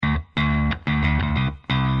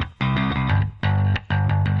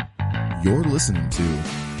You're listening to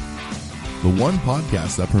the one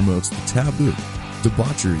podcast that promotes the taboo,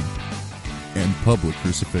 debauchery, and public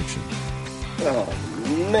crucifixion. Oh,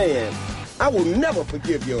 man. I will never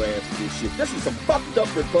forgive your ass for this shit. This is some fucked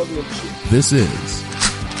up repugnant shit. This is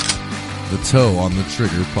the Toe on the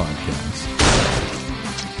Trigger podcast.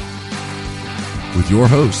 With your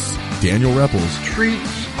hosts, Daniel Repples.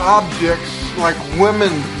 Treats objects like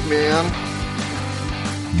women, man.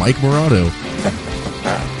 Mike Morado.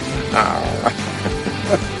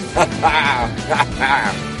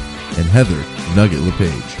 And Heather Nugget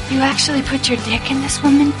LePage. You actually put your dick in this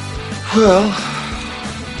woman? Well,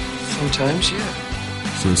 sometimes, yeah.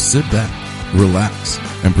 So sit back, relax,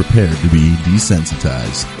 and prepare to be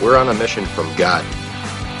desensitized. We're on a mission from God.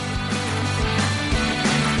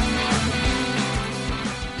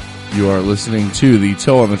 You are listening to the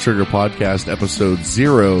Toe on the Trigger podcast, episode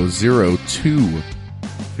 002.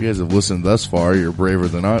 If you guys have listened thus far, you're braver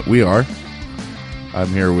than we are. I'm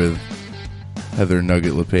here with Heather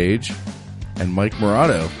Nugget LePage and Mike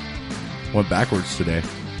Morado. Went backwards today.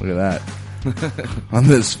 Look at that. On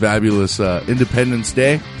this fabulous Independence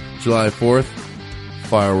Day, July 4th,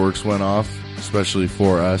 fireworks went off, especially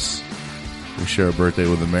for us. We share a birthday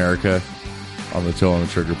with America on the Toe on the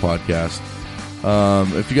Trigger podcast.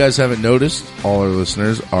 If you guys haven't noticed, all our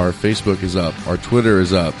listeners, our Facebook is up, our Twitter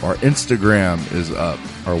is up, our Instagram is up,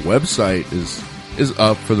 our website is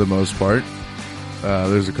up for the most part.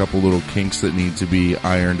 There's a couple little kinks that need to be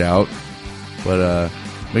ironed out, but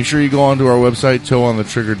make sure you go onto our website,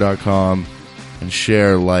 toeonthetrigger.com, and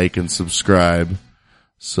share, like, and subscribe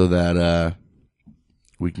so that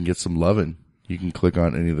we can get some loving. You can click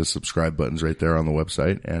on any of the subscribe buttons right there on the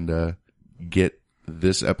website and get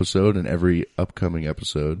this episode and every upcoming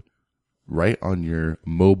episode right on your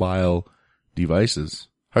mobile devices.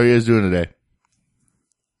 How are you guys doing today?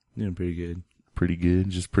 Doing pretty good. Pretty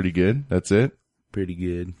good? Just pretty good? That's it? Pretty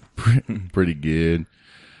good. Pretty good.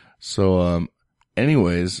 So,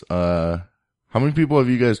 anyways, how many people have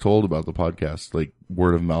you guys told about the podcast, like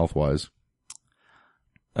word of mouth wise?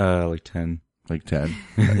 Like 10. Like 10.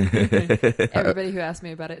 Everybody who asked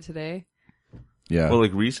me about it today. Yeah. Well,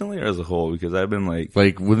 like recently or as a whole? Because I've been like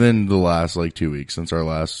within the last 2 weeks since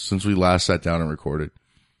we last sat down and recorded.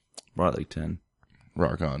 Probably like 10.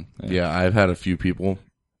 Rock on. Yeah, I've had a few people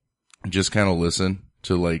just kind of listen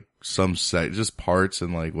to like some just parts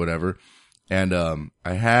and like whatever. And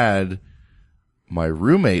I had my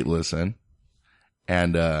roommate listen,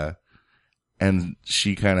 and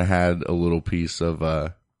she kind of had a little piece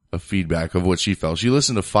of feedback of what she felt. She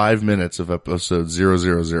listened to 5 minutes of episode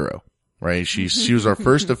 000. Right? She was our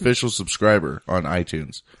first official subscriber on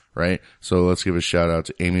iTunes, right? So let's give a shout out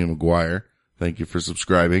to Amy McGuire. Thank you for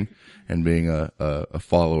subscribing and being a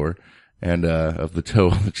follower and of the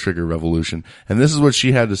Toe on the Trigger revolution. And this is what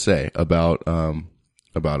she had to say about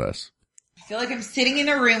us. I feel like I'm sitting in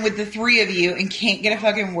a room with the three of you and can't get a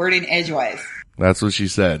fucking word in edgewise. That's what she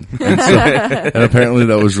said. And apparently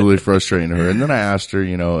that was really frustrating to her. And then I asked her,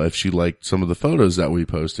 if she liked some of the photos that we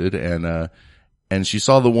posted, and she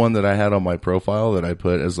saw the one that I had on my profile that I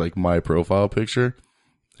put as like my profile picture.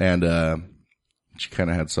 And, she kind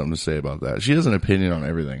of had something to say about that. She has an opinion on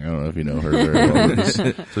everything. I don't know if you know her very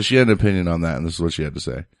well. So she had an opinion on that, and this is what she had to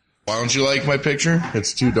say. Why don't you like my picture?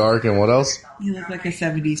 It's too dark, and what else? You look like a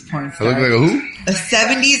 70s porn star. I look like a who? A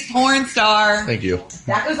 70s porn star. Thank you.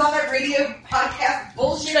 That goes on that radio podcast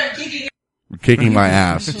bullshit. I'm kicking my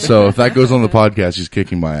ass. So if that goes on the podcast, she's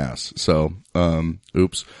kicking my ass. So,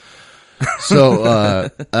 oops.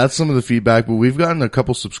 So, that's some of the feedback, but we've gotten a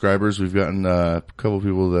couple subscribers. We've gotten a couple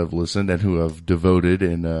people that have listened and who have devoted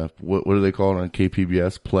and, what do they call it on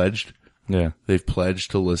KPBS? Pledged. Yeah. They've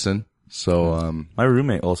pledged to listen. So, my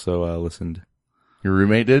roommate also, listened. Your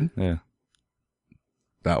roommate did? Yeah.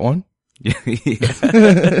 That one? Yeah. Your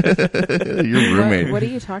roommate. What are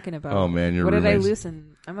you talking about? Oh man, your What roommate. did I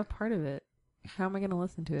listen? I'm a part of it. How am I going to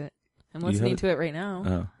listen to it? I'm listening to it right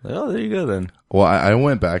now. Oh, there you go then. Well, I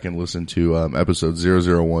went back and listened to episode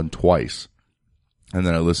 001 twice, and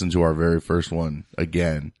then I listened to our very first one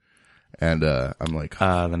again, and I'm like,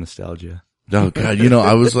 the nostalgia. Oh God,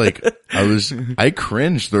 I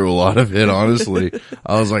cringed through a lot of it. Honestly,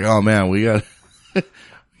 I was like, oh man, we got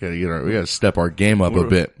to step our game up a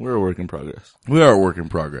bit. We're a work in progress. We are a work in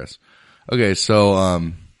progress. Okay, so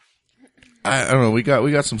I don't know. We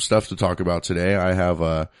got some stuff to talk about today. I have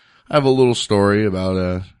a little story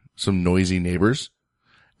about some noisy neighbors,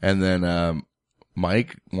 and then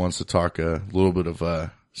Mike wants to talk a little bit of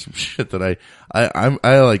some shit that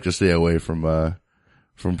I like to stay away from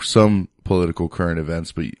some political current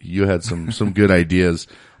events, but you had some good ideas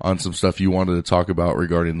on some stuff you wanted to talk about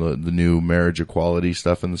regarding the new marriage equality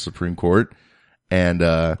stuff in the Supreme Court, and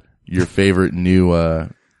your favorite new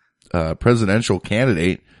presidential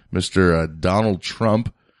candidate, Mr. Donald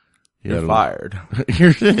Trump. You're fired.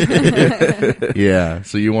 Yeah,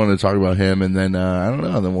 so you wanted to talk about him, and then I don't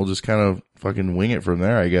know, then we'll just kind of fucking wing it from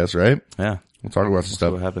there, I guess, right? Yeah. We'll talk about some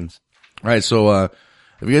stuff. What happens? All right, so have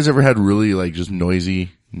you guys ever had really like just noisy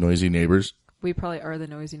neighbors? We probably are the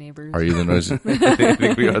noisy neighbors. Are you the noisy? I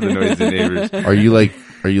think we are the noisy neighbors. Are you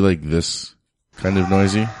like this kind of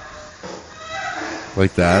noisy?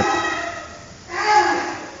 Like that?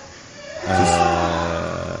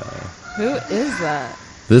 Who is that?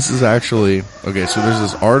 This is actually, okay, so there's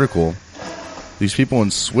this article. These people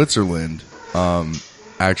in Switzerland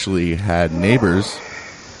actually had neighbors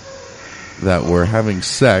that were having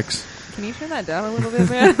sex. Can you turn that down a little bit,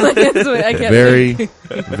 man? Like, I can't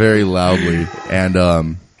very loudly. And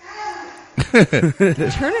turn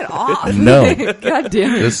it off. No. God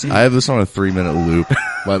damn it. I have this on a 3-minute loop,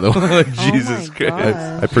 by the way. Jesus my Christ.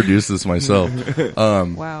 God. I produced this myself.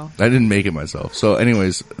 Wow. I didn't make it myself. So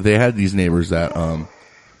anyways, they had these neighbors that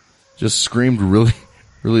just screamed really,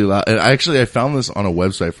 really loud. And I found this on a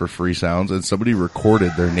website for free sounds, and somebody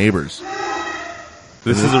recorded their neighbors.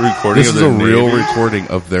 This is a recording This of is their a real neighbors? recording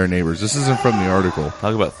of their neighbors. This isn't from the article.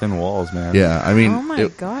 Talk about thin walls, man. Yeah, I mean, Oh my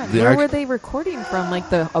God. Where were they recording from? Like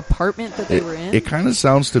the apartment that they were in? It kind of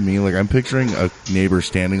sounds to me like I'm picturing a neighbor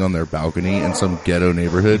standing on their balcony in some ghetto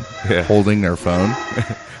neighborhood, Yeah. holding their phone.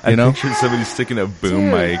 I You know? pictured somebody sticking a boom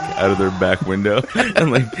Dude. mic out of their back window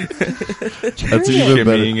and like That's even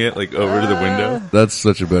better. shimmying it like over to the window. That's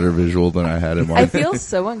such a better visual than I had in I mind. feel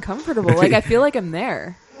so uncomfortable. Like, I feel like I'm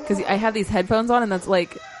there. Because I have these headphones on, and that's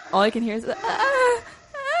like, all I can hear is,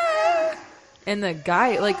 and the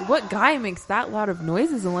guy, like, what guy makes that loud of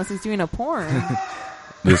noises unless he's doing a porn?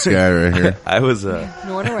 This guy right here. I was No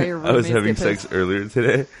wonder why your I was roommates having get sex pissed. earlier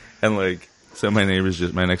today, and like, so my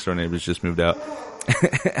next door neighbors just moved out.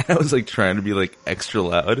 And I was like trying to be like extra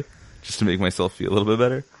loud just to make myself feel a little bit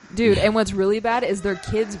better. Dude, and what's really bad is their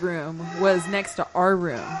kids' room was next to our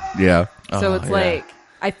room. Yeah. So it's yeah. like,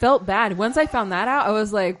 I felt bad. Once I found that out, I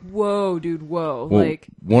was like, whoa, dude, whoa. Well, like,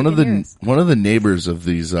 one of I can hear us. the neighbors of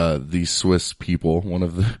these Swiss people,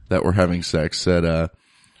 that were having sex, said,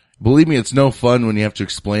 believe me, it's no fun when you have to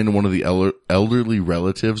explain to one of the elderly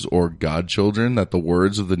relatives or godchildren that the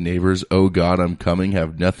words of the neighbors, "Oh God, I'm coming,"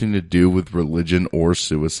 have nothing to do with religion or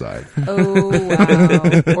suicide. Oh,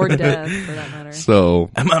 wow. Or death, for that matter.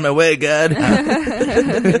 So, I'm on my way, God.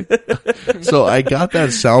 so I got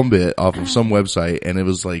that sound bit off of some website, and it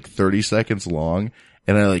was like 30 seconds long.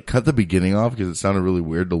 And I like cut the beginning off because it sounded really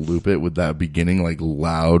weird to loop it with that beginning like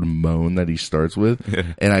loud moan that he starts with.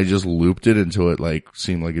 Yeah. And I just looped it until it like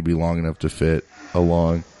seemed like it'd be long enough to fit a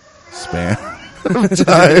long span of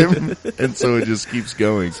time. And so it just keeps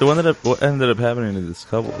going. So what ended up happening to this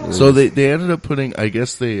couple? So they ended up putting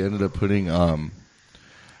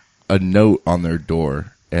a note on their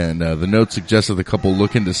door. And the note suggested the couple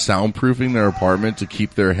look into soundproofing their apartment to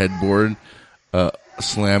keep their headboard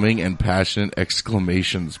slamming and passionate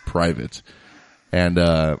exclamations private. And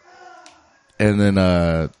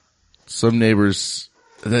then some neighbors,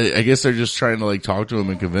 I guess they're just trying to like talk to them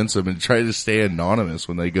and convince them and try to stay anonymous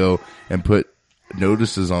when they go and put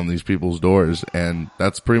notices on these people's doors. And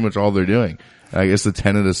that's pretty much all they're doing. I guess the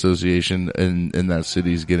tenant association in that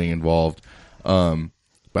city is getting involved. But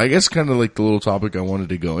I guess kind of like the little topic I wanted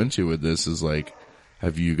to go into with this is like,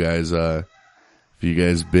 have you guys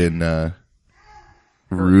been,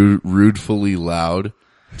 rudefully loud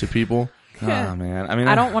to people? Oh man, I mean,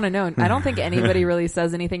 I don't want to know. I don't think anybody really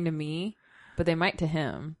says anything to me, but they might to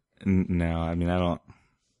him. No, I mean, I don't.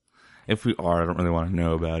 If we are, I don't really want to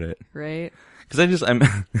know about it. Right? Because I'm.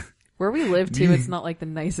 Where we live too, it's not like the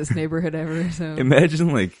nicest neighborhood ever. So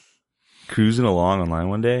Imagine like cruising along online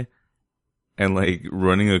one day and like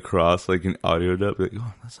running across like an audio dump. Like,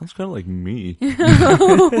 oh, that sounds kind of like me.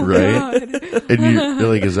 Right? And you're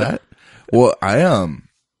like, is that? Well,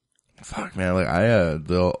 fuck man, like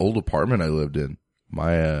the old apartment I lived in,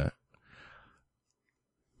 my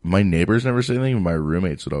neighbors never said anything, but my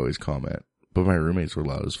roommates would always comment. But my roommates were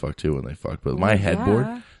loud as fuck too when they fucked. But my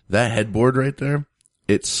headboard, that headboard right there,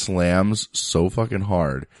 it slams so fucking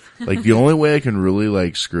hard. Like the only way I can really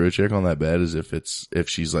like screw a chick on that bed is if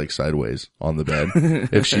she's like sideways on the bed.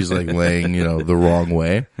 If she's like laying, the wrong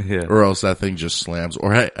way. Yeah. Or else that thing just slams.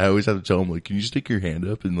 Or I always have to tell him like, can you stick your hand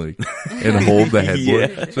up and like, and hold the headboard?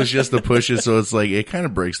 Yeah. So she has to push it. So it's like, it kind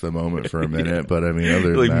of breaks the moment for a minute. But I mean,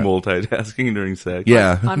 other like than that. multitasking during sex.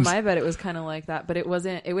 Yeah. On my bed, it was kind of like that, but it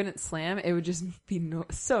wouldn't slam. It would just be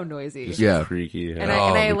so noisy. Yeah. Freaky. Yeah. And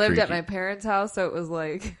I the lived at creaky. my parents' house, so it was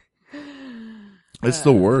like, It's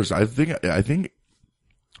the worst. I think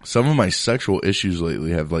some of my sexual issues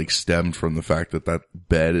lately have like stemmed from the fact that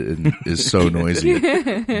bed is so noisy.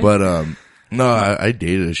 But, no, I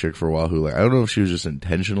dated a chick for a while who like, I don't know if she was just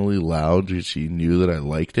intentionally loud. She knew that I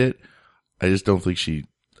liked it. I just don't think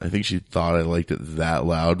I think she thought I liked it that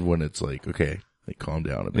loud when it's like, okay, like calm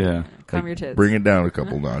down a bit. Yeah. calm Like, your tits. bring it down a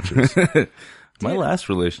couple notches. My last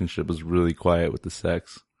relationship was really quiet with the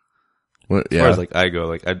sex. What, As far yeah. as like I go,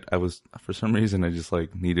 like I was, for some reason I just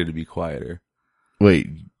like needed to be quieter. Wait,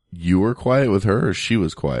 you were quiet with her or she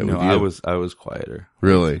was quiet No, with you? I was quieter.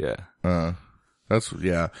 Really? Yeah.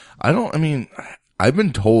 Yeah. I've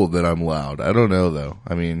been told that I'm loud. I don't know though.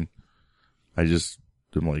 I mean,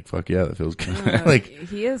 I'm like, fuck yeah, that feels good. Like,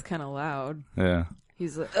 he is kind of loud. Yeah.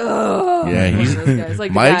 He's like, oh, yeah, he's, those guys.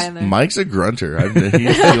 Like the guy in there. Mike's a grunter. He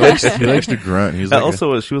likes to grunt. He's like,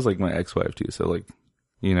 Also, she was like my ex-wife too. So like,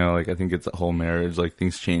 like I think it's a whole marriage. Like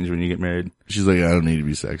things change when you get married. she's like, I don't need to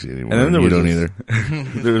be sexy anymore. And then there you was don't this-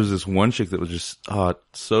 either. There was this one chick that was just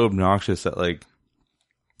so obnoxious that like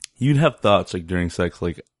you'd have thoughts like during sex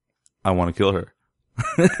like I want to kill her.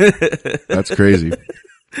 That's crazy.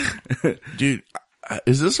 Dude,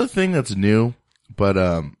 is this a thing that's new? But,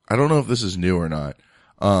 I don't know if this is new or not.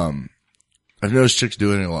 I've noticed chicks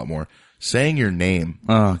doing it a lot more. Saying your name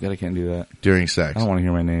Oh God, I can't do that. during sex. I don't want to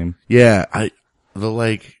hear my name. Yeah,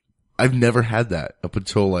 I've never had that up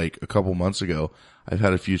until like a couple months ago. I've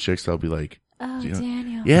had a few chicks that'll be like, Oh, you know-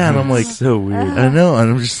 Daniel. yeah, and I'm like, So weird. I know,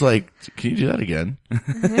 and I'm just like, can you do that again?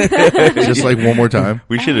 Just like one more time.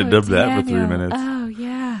 We should have dubbed that for 3 minutes. Oh,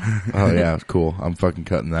 yeah. Oh yeah, cool. I'm fucking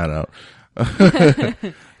cutting that out.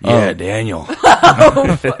 Yeah, Daniel.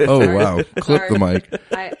 Oh wow, clip the mic.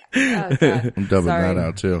 Oh, God. I'm dubbing Sorry. that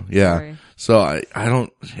out too. Yeah. Sorry. So I'm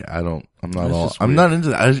not into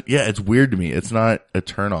that. It's weird to me. It's not a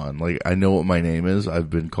turn on. Like I know what my name is. I've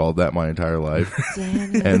been called that my entire life.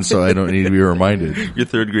 Daniel. And so I don't need to be reminded. Your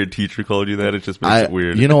third grade teacher called you that. It just makes it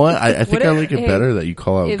weird. You know what? I think What I if- like it hey, better that you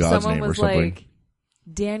call out If God's someone name or was something. like,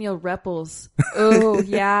 Daniel Repples. Oh,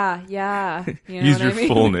 yeah. You know Use what your I mean?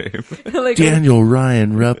 full name. Like, Daniel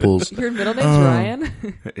Ryan Repples. Your middle name's Ryan?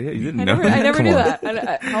 Yeah, you didn't I know. never Come knew on.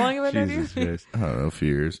 that. How long have I known you? Jesus Christ. I don't know, a few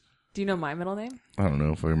years. Do you know my middle name? I don't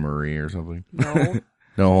know, fucking Marie or something. No.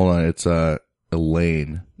 No, hold on. It's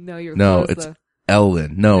Elaine. No, you're No, close, it's though.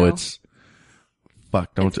 Ellen. No, No. it's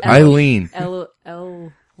fuck. Don't It's Eileen.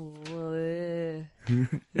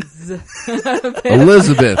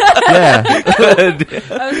 Elizabeth. Yeah,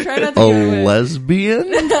 I was trying not to a give it away.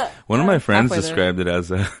 lesbian. One of my friends halfway there. described it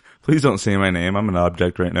as please don't say my name. I'm an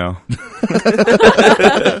object right now. You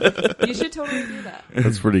should totally do that.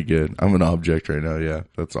 That's pretty good. I'm an object right now. Yeah,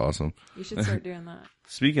 that's awesome. You should start doing that.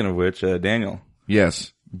 Speaking of which, Daniel,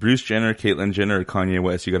 Yes. Bruce Jenner, Caitlyn Jenner, or Kanye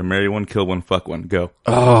West. You got to marry one, kill one, fuck one. Go.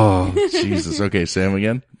 Oh, Jesus. Okay, Sam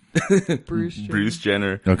again. Bruce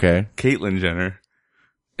Jenner, Okay. Caitlyn Jenner,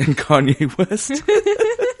 and Kanye West.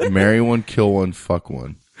 Marry one, kill one, fuck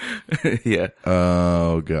one. Yeah.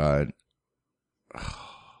 Oh, God.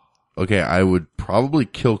 Okay, I would probably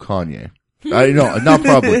kill Kanye. No, not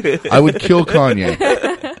probably. I would kill Kanye.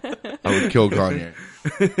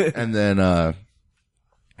 And then, God.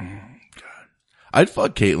 I'd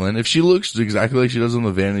fuck Caitlyn if she looks exactly like she does on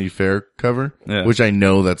the Vanity Fair cover, Yeah. which I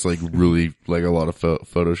know that's like really like a lot of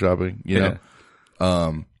photoshopping, you know?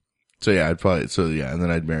 So yeah, and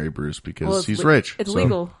then I'd marry Bruce because Well, it's he's rich. It's so.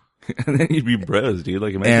 legal. And then you'd be bros, dude.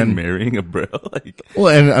 Like, imagine And- marrying a bro. Like, Well,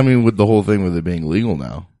 and I mean, with the whole thing with it being legal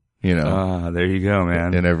now, you know, there you go,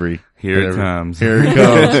 man. in every, Here it comes. Here it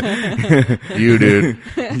comes. You, dude.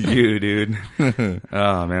 You, dude.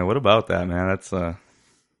 Oh, man. What about that, man? That's,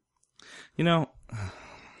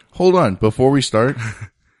 Hold on. Before we start,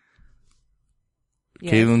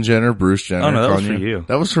 Yes. Caitlyn Jenner, Bruce Jenner. Oh, no, that was Kanye. for you.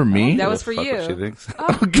 That was for me? That was for fuck you. what she thinks. All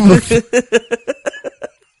I'm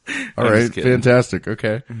right. just kidding. Fantastic.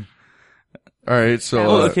 Okay. All right. That So,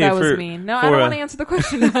 was, okay, that was for- mean. No, I for, don't want to answer the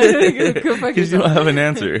question. Go fuck Because you yourself. don't have an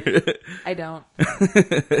answer. I don't.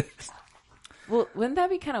 Well, wouldn't that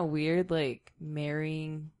be kind of weird, like,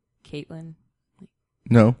 marrying Caitlyn?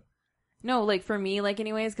 no. No, like, for me, like,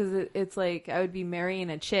 anyways, because it's like, I would be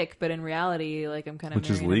marrying a chick, but in reality, like, I'm kind of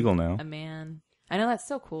Which is marrying legal now. a man. I know, that's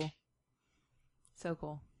so cool. So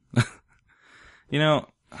cool. You know,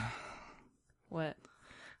 What?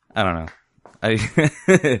 I don't know.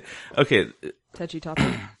 Okay. Touchy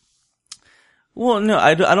topic? Well, no,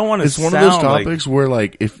 I don't want to. It's one of those topics where,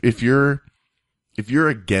 like, if you're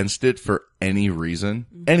against it for any reason,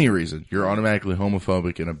 you're automatically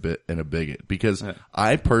homophobic and a bigot. Because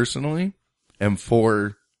I personally am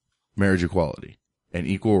for marriage equality and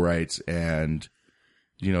equal rights and,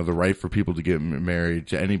 you know, the right for people to get married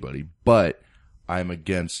to anybody. But I'm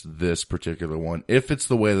against this particular one if it's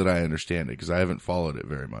the way that I understand it, because I haven't followed it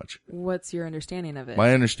very much. What's your understanding of it?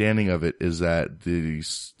 My understanding of it is that the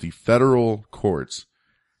federal courts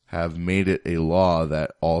have made it a law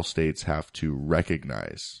that all states have to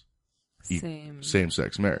recognize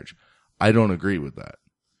same-sex marriage. I don't agree with that.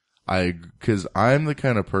 Because I'm the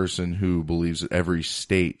kind of person who believes that every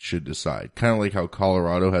state should decide. Kind of like how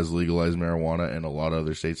Colorado has legalized marijuana and a lot of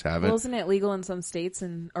other states haven't. Well, isn't it legal in some states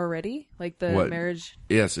and already? Like the marriage?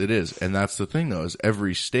 Yes, it is. And that's the thing, though, is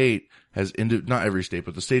every state has, not every state,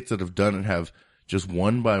 but the states that have done it have just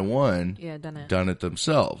one by one done it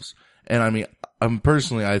themselves. And I mean, I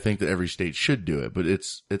think that every state should do it, but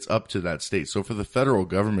it's up to that state. So for the federal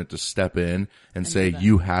government to step in and say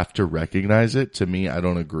you have to recognize it, to me, I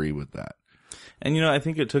don't agree with that. And, you know, I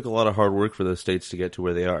think it took a lot of hard work for those states to get to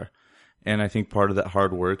where they are. And I think part of that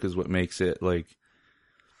hard work is what makes it, like,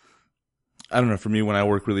 I don't know, for me, when I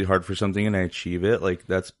work really hard for something and I achieve it, like,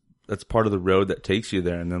 that's part of the road that takes you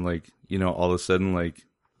there. And then, like, you know, all of a sudden, like,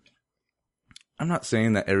 I'm not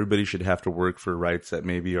saying that everybody should have to work for rights that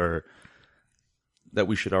maybe are, that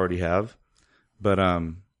we should already have. But,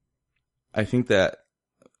 I think that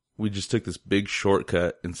we just took this big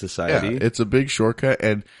shortcut in society. Yeah, it's a big shortcut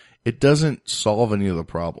and it doesn't solve any of the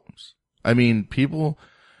problems. I mean, people,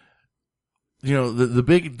 you know,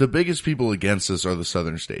 the biggest people against this are the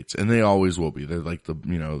southern states, and they always will be. They're like the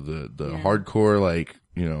hardcore, like,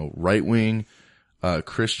 you know, right wing,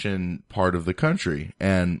 Christian part of the country.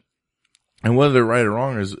 And whether they're right or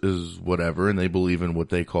wrong is whatever, and they believe in what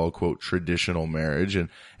they call, quote, traditional marriage, and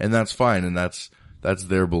that's fine, and that's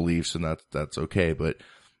their beliefs, and that's okay. But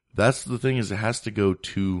that's the thing, is it has to go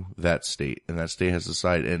to that state, and that state has to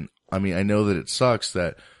decide. And I mean, I know that it sucks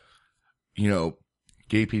that, you know,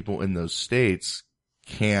 gay people in those states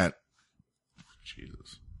can't.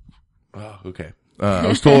 Jesus. Oh, okay. I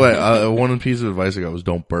was told that one piece of advice I got was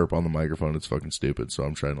don't burp on the microphone. It's fucking stupid. So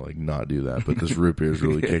I'm trying to, like, not do that. But this root beer is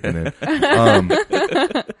really kicking in.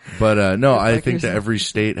 No, I think that every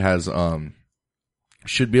state has,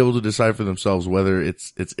 should be able to decide for themselves whether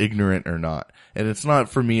it's ignorant or not. And it's not,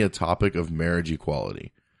 for me, a topic of marriage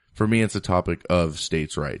equality. For me, it's a topic of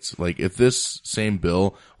states' rights. Like, if this same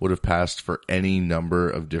bill would have passed for any number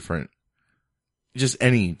of different, just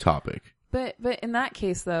any topic. But in that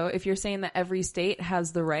case, though, if you're saying that every state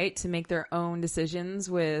has the right to make their own decisions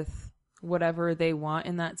with whatever they want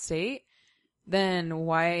in that state, then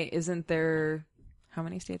why isn't there, how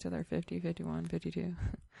many states are there? 50, 51, 52?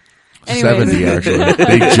 Anyways. 70, actually.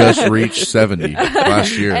 They just reached 70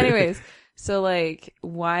 last year. Anyways, so, like,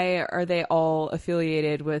 why are they all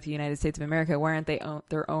affiliated with the United States of America? Why aren't they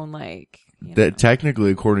their own, like, you know? That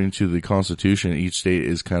technically, according to the Constitution, each state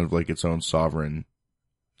is kind of like its own sovereign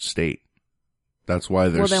state. That's why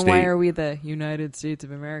they're then why are we the United States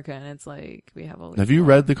of America? And it's like, we have all these. Have you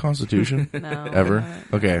read the Constitution? No. Ever?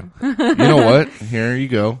 Okay. You know what? Here you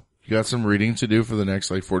go. You got some reading to do for the next,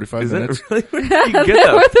 like, 45 minutes. That really? Where did you get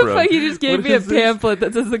that what the from? fuck? You just gave me a pamphlet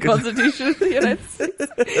that says the Constitution of the United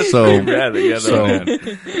States. So, no,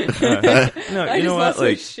 you know what?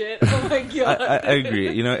 Like, shit. Oh my god. I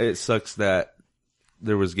agree. You know, it sucks that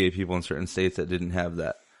there was gay people in certain states that didn't have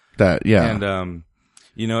that. Yeah. And,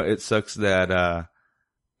 you know, it sucks that,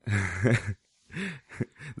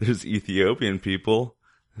 there's Ethiopian people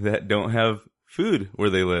that don't have food where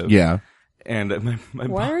they live. Yeah. And my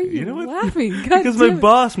why are you, know laughing? Because my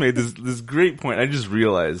boss made this great point. I just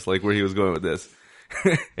realized, like, where he was going with this.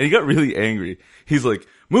 And he got really angry. He's like,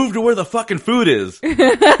 move to where the fucking food is. You know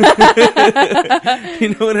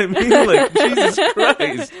what I mean? Like, Jesus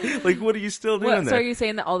Christ. Like, what are you still doing there? So are you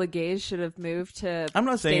saying that all the gays should have moved to I'm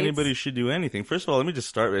not saying states? anybody should do anything. First of all, let me just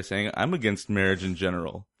start by saying I'm against marriage in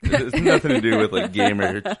general. It's nothing to do with, like, gay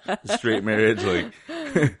marriage, straight marriage. Like,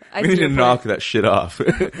 we need to knock that shit off.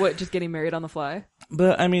 What, just getting married on the fly?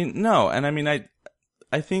 But, I mean, no. And I mean,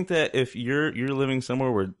 I think that if you're living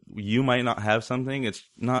somewhere where you might not have something, it's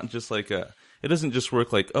not just like it doesn't just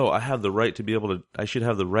work like, oh, I have the right to be able to, I should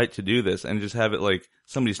have the right to do this, and just have it like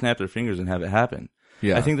somebody snap their fingers and have it happen.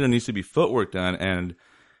 Yeah. I think there needs to be footwork done, and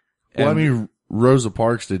well, I mean, Rosa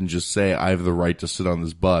Parks didn't just say, I have the right to sit on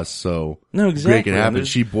this bus, so No, exactly. make it happen.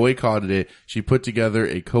 She boycotted it. She put together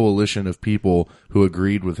a coalition of people who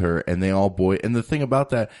agreed with her, and they all and the thing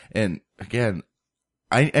about that, and again,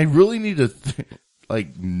 I really need to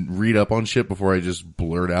read up on shit before I just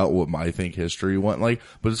blurt out what my history went like.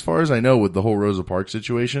 But as far as I know, with the whole Rosa Parks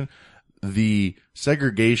situation, the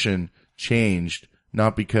segregation changed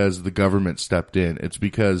not because the government stepped in. It's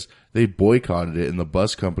because they boycotted it, and the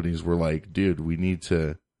bus companies were like, dude, we need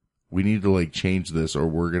to change this or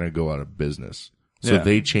we're going to go out of business. So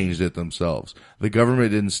they changed it themselves. The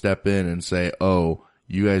government didn't step in and say, oh,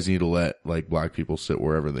 you guys need to let black people sit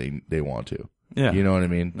wherever they want to. Yeah. You know what I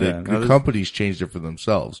mean? The companies changed it for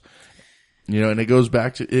themselves. And it goes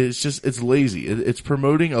back to, it's lazy. It's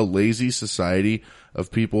promoting a lazy society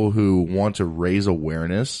of people who want to raise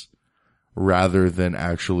awareness rather than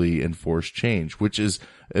actually enforce change,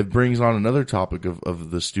 it brings on another topic of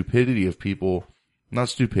the stupidity of people, not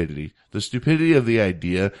stupidity, the stupidity of the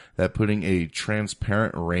idea that putting a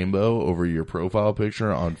transparent rainbow over your profile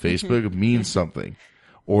picture on Facebook means something,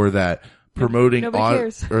 or that promoting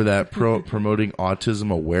promoting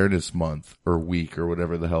Autism Awareness Month or week or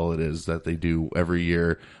whatever the hell it is that they do every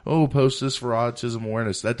year. Oh, post this for autism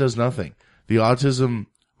awareness. That does nothing. The autism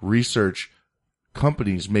research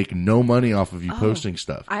companies make no money off of you posting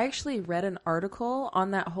stuff. I actually read an article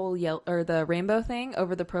on that whole the rainbow thing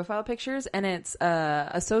over the profile pictures, and it's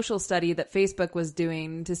a social study that Facebook was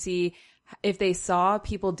doing to see if they saw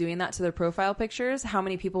people doing that to their profile pictures, how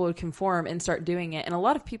many people would conform and start doing it. And a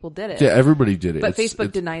lot of people did it. Yeah, everybody did it. But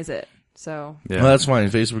Facebook denies it. So well, that's fine.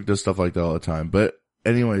 Facebook does stuff like that all the time. But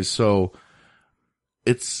anyways, so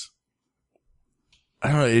I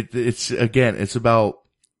don't know. It's about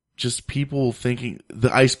just people thinking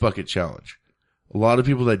the ice bucket challenge. A lot of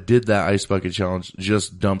people that did that ice bucket challenge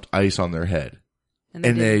just dumped ice on their head. And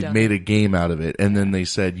they made a game out of it. And then they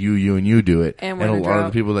said, you do it. And a lot of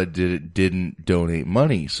the people that did it didn't donate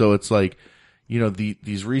money. So it's like,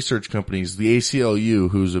 these research companies, the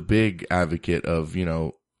ACLU, who's a big advocate of,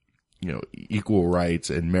 equal rights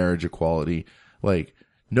and marriage equality,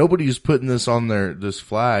 nobody's putting this on this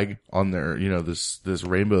flag on their, this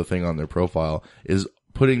rainbow thing on their profile is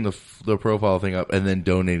putting the profile thing up and then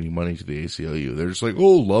donating money to the ACLU. They're just like,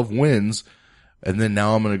 oh, love wins. And then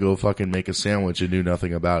now I'm going to go fucking make a sandwich and do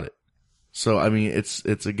nothing about it. So, I mean, it's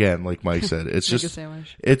again, like Mike said, it's just,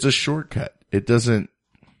 it's a shortcut. It doesn't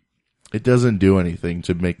do anything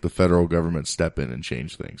to make the federal government step in and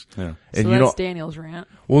change things. Yeah. And so that's Daniel's rant.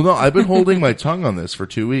 Well, no, I've been holding my tongue on this for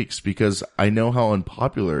 2 weeks because I know how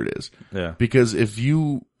unpopular it is. Yeah. Because if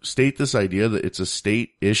you state this idea that it's a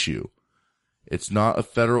state issue, it's not a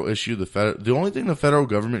federal issue. The only thing the federal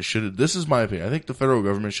government this is my opinion. I think the federal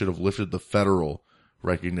government should have lifted the federal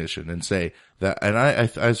recognition and say that, and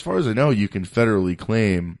as far as I know, you can federally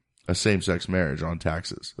claim a same-sex marriage on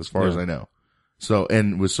taxes, as far as I know. So,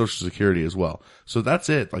 and with Social Security as well. So that's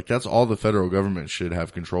it. That's all the federal government should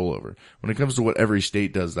have control over. When it comes to what every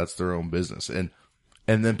state does, that's their own business.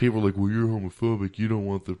 And then people are like, well, you're homophobic. You don't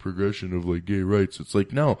want the progression of gay rights. It's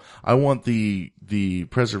like, no, I want the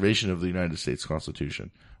preservation of the United States Constitution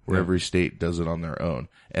where every state does it on their own.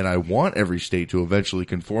 And I want every state to eventually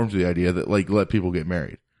conform to the idea that let people get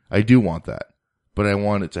married. I do want that, but I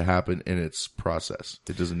want it to happen in its process.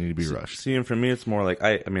 It doesn't need to be rushed. See, and for me, it's more like,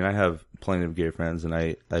 I have plenty of gay friends and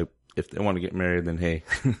if they want to get married, then hey,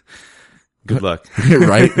 good luck.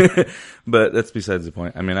 Right. But that's besides the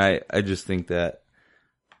point. I mean, I just think that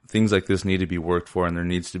things like this need to be worked for, and there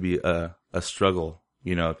needs to be a struggle,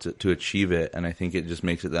 to achieve it. And I think it just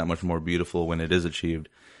makes it that much more beautiful when it is achieved.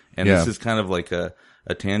 And this is kind of like a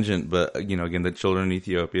tangent, but again, the children in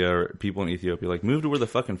Ethiopia or people in Ethiopia, move to where the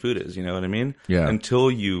fucking food is. You know what I mean? Yeah.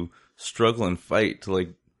 Until you struggle and fight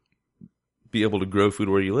to be able to grow food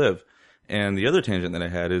where you live. And the other tangent that I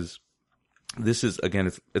had is, this is,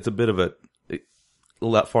 again, it's a bit of a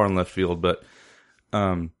lot far in left field, but,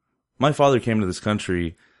 my father came to this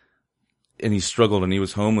country and he struggled and he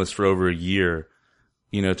was homeless for over a year,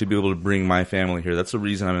 to be able to bring my family here. That's the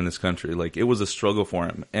reason I'm in this country. It was a struggle for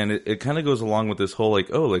him. And it kind of goes along with this whole,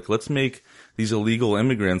 let's make these illegal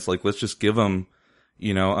immigrants, let's just give them,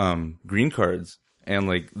 green cards.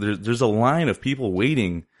 And there's a line of people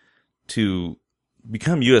waiting to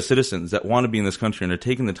become U.S. citizens that want to be in this country and are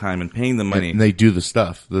taking the time and paying the money. And they do the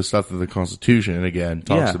stuff that the Constitution, again,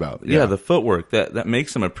 talks about. Yeah, the footwork that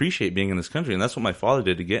makes them appreciate being in this country. And that's what my father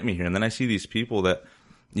did to get me here. And then I see these people that,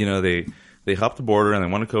 they hop the border and they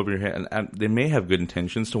want to come over here, and they may have good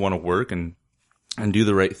intentions to want to work and do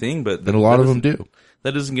the right thing, but a lot of them do.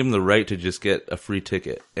 That doesn't give them the right to just get a free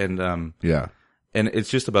ticket. And, and it's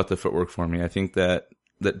just about the footwork for me. I think that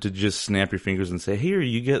that to just snap your fingers and say, here,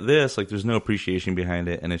 you get this. Like, there's no appreciation behind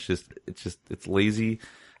it. And it's lazy.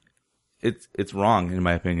 It's wrong in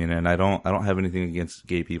my opinion. And I don't have anything against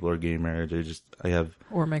gay people or gay marriage.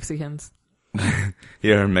 Or Mexicans.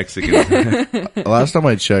 Yeah, Mexicans. Last time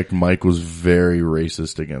I checked, Mike was very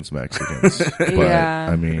racist against Mexicans. But, Yeah.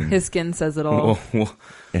 I mean, His skin says it all.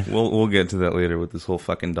 We'll get to that later with this whole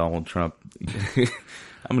fucking Donald Trump.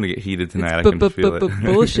 I'm gonna get heated tonight. I can feel it.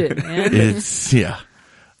 Bullshit, man. it's, yeah.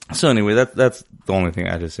 So anyway, that's the only thing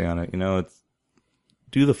I have to say on it. You know, it's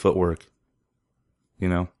do the footwork. You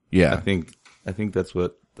know, Yeah. I think that's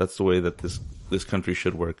the way that this country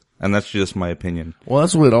should work, and that's just my opinion. Well,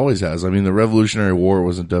 that's what it always has. I mean, the Revolutionary War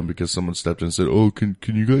wasn't done because someone stepped in and said, "Oh, can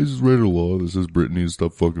you guys write a law that says Britain needs to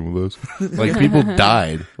stop fucking with us?" Like, people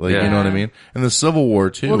died. Like, Yeah. you know what I mean? And the Civil War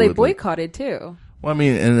too. Well, they with, boycotted too. Well, I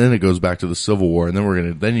mean, and then it goes back to the Civil War, and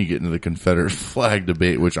then you get into the Confederate flag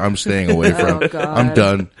debate, which I'm staying away from. Oh,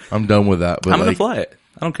 God. I'm done with that. But I'm gonna like, fly it.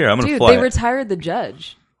 I don't care. I'm gonna Dude, fly they it. retired the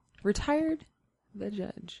judge. Retired the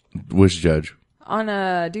judge which judge? on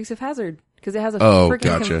Dukes of Hazzard because it has a Oh, freaking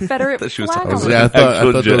gotcha. Confederate Thought she was flag talking on about- it. Yeah, I thought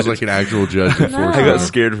Actual there was judge. like an actual judge before. No. I got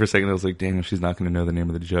scared for a second. I was like, "Damn, if she's not going to know the name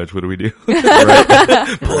of the judge, what do we do?"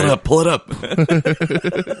 Right. Pull it up.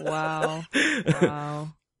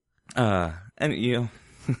 Wow. And you know,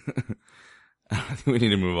 I think we need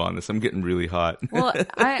to move on. I'm getting really hot. Well,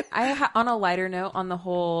 on a lighter note, on the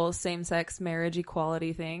whole same-sex marriage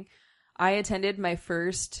equality thing, I attended my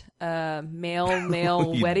first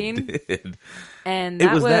male You wedding, did. and It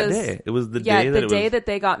that was that day. It was the day that the it day was. that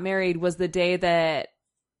they got married was the day that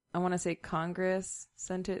I want to say Congress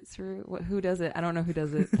sent it through. Who does it? I don't know who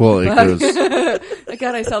does it. Well, it goes.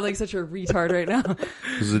 God, I sound like such a retard right now.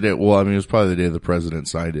 It was the day. Well, I mean, it was probably the day the president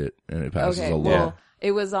signed it, and it passes Okay, a law. well,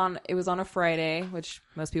 it was on a Friday, which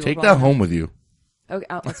most people Take call that home with you. Okay,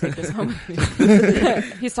 I'll take this home.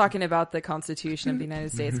 He's talking about the Constitution of the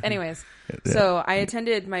United States. Anyways, so I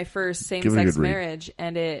attended my first Give it a same-sex good read. marriage,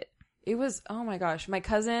 and it was, oh my gosh, my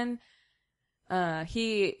cousin,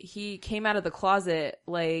 he came out of the closet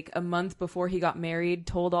like a month before he got married,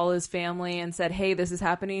 told all his family, and said, "Hey, this is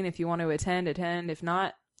happening. If you want to attend. If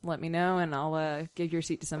not, let me know, and I'll give your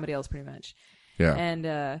seat to somebody else." Pretty much. Yeah.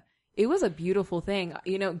 And it was a beautiful thing,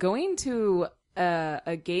 you know, going to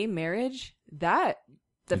a gay marriage. That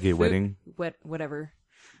the A gay wedding? whatever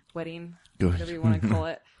wedding, Go ahead. whatever you want to call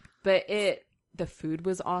it. But the food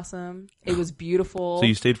was awesome. It was beautiful. So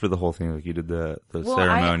you stayed for the whole thing, like you did the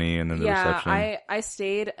ceremony and then the reception. I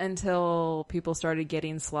stayed until people started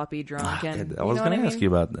getting sloppy drunk, and I was going to ask you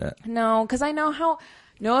about that. No, because I know how.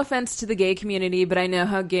 No offense to the gay community, but I know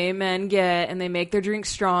how gay men get, and they make their drinks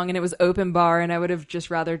strong, and it was open bar, and I would have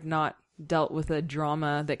just rather not dealt with the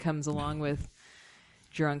drama that comes along with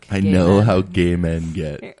drunk. I gay know men. how gay men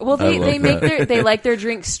get. Well, I they love make that. they like their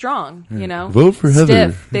drinks strong, you know. Vote for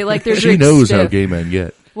Heather. Stiff. They like their She drinks knows stiff. how gay men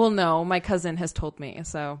get. Well, no, my cousin has told me.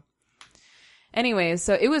 So, anyways,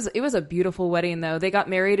 so it was a beautiful wedding though. They got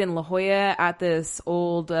married in La Jolla at this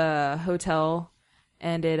old hotel,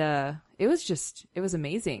 and it was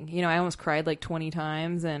amazing. You know, I almost cried like 20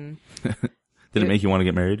 times, and Did it make you want to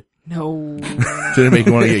get married? no, Did it make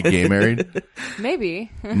you want to get gay married?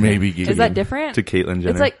 maybe. Maybe. Gay Is that different? To Caitlyn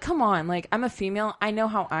Jenner. It's like, come on, like I'm a female. I know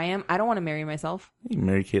how I am. I don't want to marry myself. You can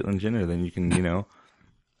marry Caitlyn Jenner, then you can, you know,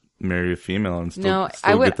 marry a female and still, No,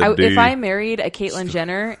 still I would. get the If D. I married a Caitlyn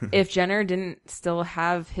Jenner, if Jenner didn't still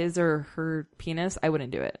have his or her penis, I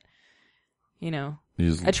wouldn't do it. You know,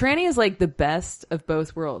 You just- a tranny is like the best of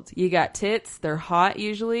both worlds. You got tits, they're hot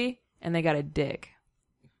usually, and they got a dick.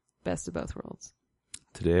 Best of both worlds.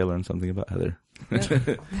 Today I learned something about Heather.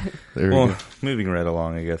 there we Well, go. moving right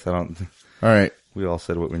along, I guess. All right. We all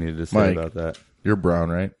said what we needed to say Mike. about that. You're brown,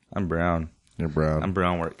 right? I'm brown. You're brown. I'm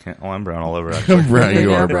brown where it can't. Oh, I'm brown all over. Actually. brown.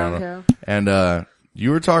 You Yeah, are brown brown. cow. And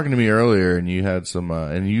you were talking to me earlier, and you had some,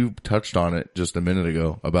 and you touched on it just a minute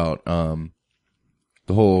ago about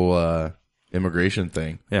the whole immigration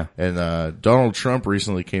thing. Yeah. And Donald Trump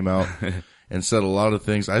recently came out and said a lot of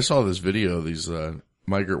things. I saw this video of these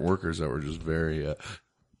migrant workers that were just very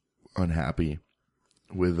unhappy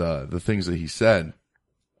with the things that he said.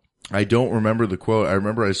 I don't remember the quote. I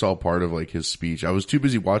remember I saw part of like his speech. I was too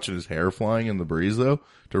busy watching his hair flying in the breeze though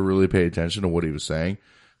to really pay attention to what he was saying.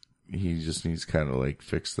 He just needs to kind of like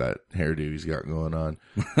fix that hairdo he's got going on.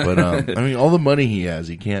 But I mean, all the money he has,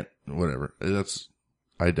 he can't. Whatever.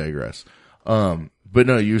 I digress. But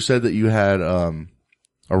no, you said that you had a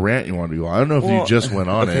rant you wanted to go on. I don't know if you just went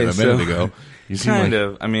on it a minute ago. You seem Kind like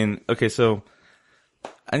of. I mean, okay, so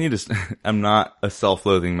I'm not a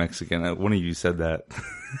self-loathing Mexican. One of you said that.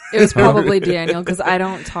 It was probably Daniel, because I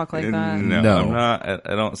don't talk like that. No, I'm not.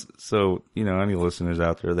 I don't. So, any listeners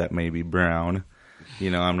out there that may be brown,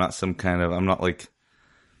 I'm not I'm not like,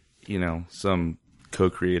 some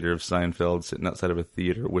co-creator of Seinfeld sitting outside of a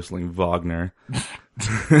theater whistling Wagner.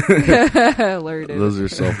 Alerted. Those are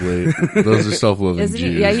self-loathing Isn't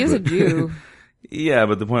Jews. he? Yeah, he was a Jew. Yeah,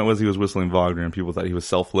 but the point was he was whistling Wagner and people thought he was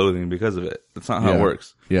self-loathing because of it. That's not how it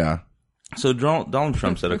works. Yeah. So Donald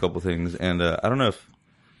Trump said a couple things, and I don't know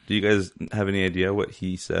do you guys have any idea what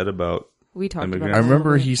he said about We talked about immigrants? it. I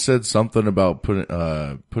remember he said something about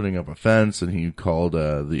putting up a fence, and he called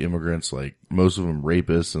the immigrants, like, most of them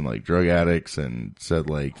rapists and like drug addicts, and said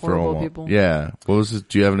like throw Horrible them all. people. Yeah. What was it?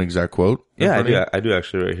 Do you have an exact quote? Yeah, I do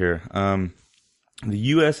actually right here. The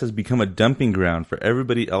U.S. has become a dumping ground for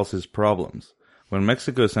everybody else's problems. When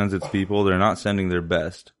Mexico sends its people, they're not sending their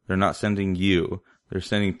best. They're not sending you. They're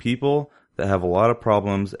sending people that have a lot of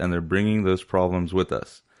problems, and they're bringing those problems with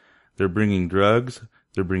us. They're bringing drugs.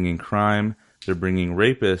 They're bringing crime. They're bringing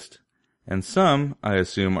rapists. And some, I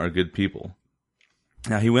assume, are good people.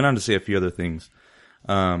 Now, he went on to say a few other things.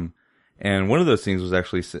 And one of those things was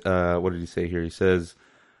actually, what did he say here? He says,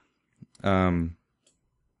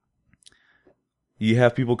 you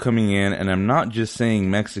have people coming in, and I'm not just saying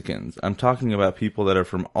Mexicans. I'm talking about people that are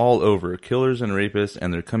from all over, killers and rapists,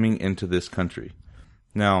 and they're coming into this country.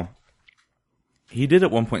 Now, he did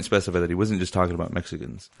at one point specify that he wasn't just talking about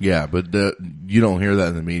Mexicans. Yeah, but you don't hear that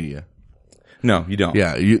in the media. No, you don't.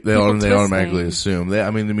 Yeah, they twist automatically things. assume.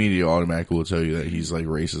 The media automatically will tell you that he's like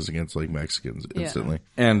racist against like Mexicans instantly.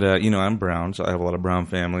 And, I'm brown, so I have a lot of brown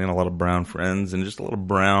family and a lot of brown friends and just a lot of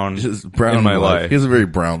brown, Just brown in my life. He has a very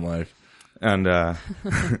brown life. And I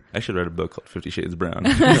should write a book called 50 Shades Brown.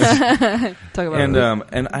 Talk about it.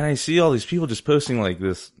 And I see all these people just posting like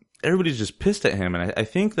this. Everybody's just pissed at him, and I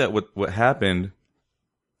think that what happened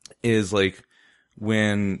is like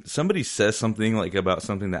when somebody says something like about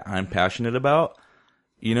something that I'm passionate about,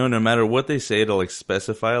 no matter what they say to like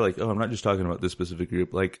specify, like, oh, I'm not just talking about this specific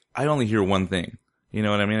group. Like, I only hear one thing. You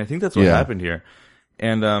know what I mean? I think that's what happened here.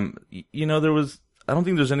 And I don't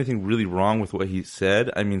think there's anything really wrong with what he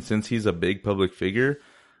said. I mean, since he's a big public figure,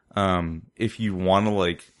 if you want to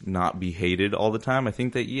like not be hated all the time, I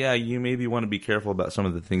think that, you maybe want to be careful about some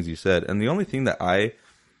of the things you said. And the only thing that I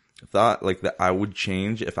thought like that I would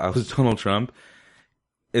change if I was Donald Trump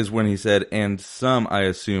is when he said, and some I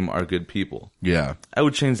assume are good people. Yeah. I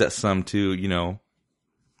would change that some to,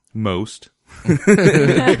 most.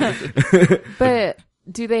 But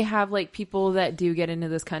do they have like people that do get into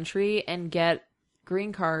this country and get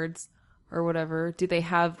green cards or whatever? Do they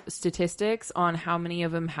have statistics on how many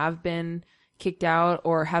of them have been kicked out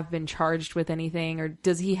or have been charged with anything? Or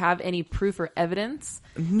does he have any proof or evidence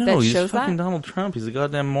No, that he's shows fucking that? Donald Trump. He's a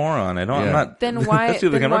goddamn moron. I'm Yeah. not. Then why- That's the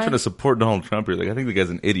other thing. then I'm not why- trying to support Donald Trump here. Like, I think the guy's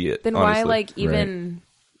an idiot. Then honestly. why like even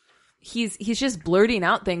he's just blurting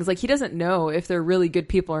out things like he doesn't know if they're really good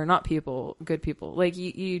people or not good people. Like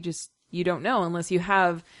you don't know unless you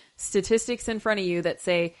have statistics in front of you that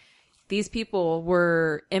say these people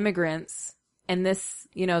were immigrants and this,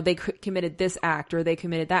 they committed this act or they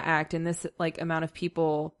committed that act, and this like amount of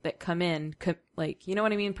people that come in, like, you know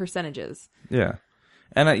what I mean? Percentages. Yeah.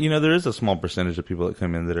 And, there is a small percentage of people that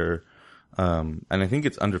come in that are, and I think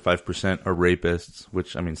it's under 5% are rapists,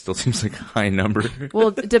 which, I mean, still seems like a high number.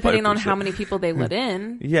 Well, depending on 5%. how many people they let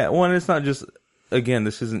in. Yeah. Well, and it's not just, again,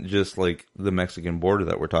 this isn't just like the Mexican border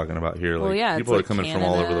that we're talking about here. Well, Like, yeah, people it's are like coming from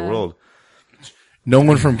all over the Canada. world. No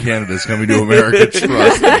one from Canada is coming to America.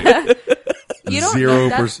 Trust me. You don't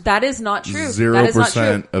 0%. that is not true. 0% That is not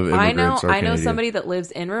true. of immigrants are I know Canadian. somebody that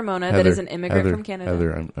lives in Ramona that is an immigrant from Canada.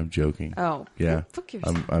 Heather, I'm joking. Oh, Yeah. well, fuck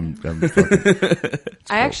yourself. I'm fucking,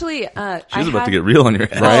 I actually, She's about to get real on your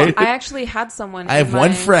head. Right? I actually had someone. I have in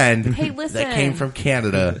one my- friend Hey, listen. that came from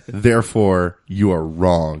Canada. Therefore, you are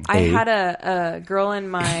wrong. I had a girl in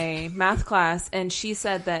my math class, and she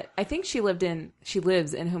said that I think she lives in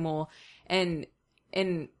Humul, and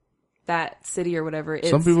in that city or whatever. It's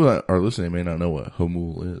Some people that are listening may not know what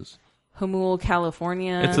Homul is. Humul,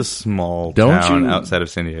 California. It's a small Don't town you- outside of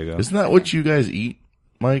San Diego. Isn't that what you guys eat,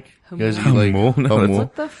 Mike? You guys eat like Homul? No, Homul?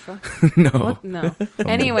 What the fuck? No. What? No.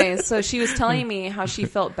 Anyways, so she was telling me how she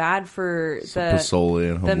felt bad for Pozole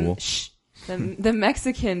and Homul. the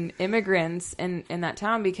Mexican immigrants in that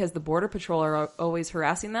town because the border patrol are always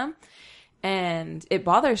harassing them. And it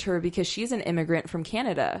bothers her because she's an immigrant from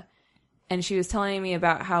Canada. And she was telling me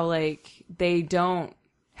about how, like, they don't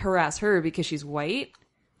harass her because she's white,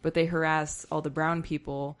 but they harass all the brown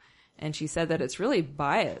people. And she said that it's really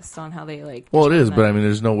biased on how they like. Well, it is, that. but I mean,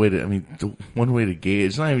 there's no way to. I mean, the one way to gauge.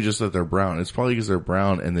 It's not even just that they're brown. It's probably because they're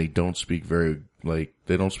brown and they don't speak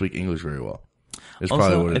they don't speak English very well. It's Also,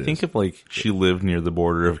 probably what it is. I think if like she lived near the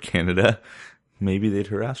border of Canada, maybe they'd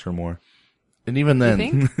harass her more. And even then,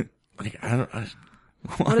 You think? like I don't.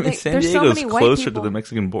 What are they- San there's so Diego's many white closer people. to the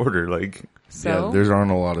Mexican border. Like, So, Yeah, there aren't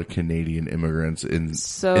a lot of Canadian immigrants in.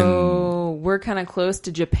 so we're kind of close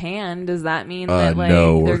to Japan. Does that mean that like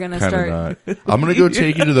No, they're we're gonna kind of start? not. I'm gonna go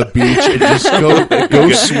take you to the beach and just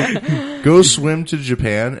go swim to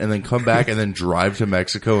Japan and then come back and then drive to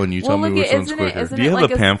Mexico and you tell me look, which one's isn't quicker. Isn't do you it have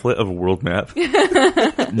like a pamphlet of a world map?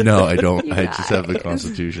 No, I don't. You I just have the guys.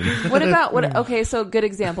 Constitution. What about what? Okay, so good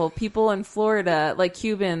example. People in Florida, like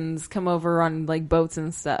Cubans, come over on like boats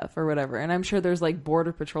and stuff or whatever, and I'm sure there's like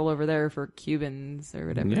border patrol over there for Cubans or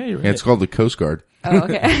whatever. Yeah, you're right. Yeah, it's called the Coast Guard. Oh,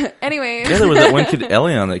 okay. Anyway, Yeah, there was that one kid,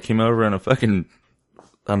 Elion, that came over on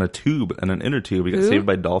a tube, on an inner tube. He got Who? saved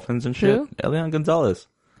by dolphins and shit. Who? Elion Gonzalez.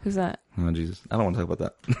 who's that? Oh, Jesus. I don't want to talk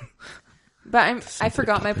about that. But I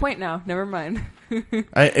forgot my point now. Never mind.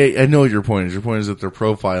 I know what your point is. Your point is that they're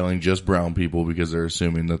profiling just brown people because they're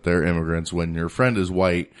assuming that they're immigrants when your friend is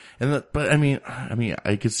white. And that, but I mean,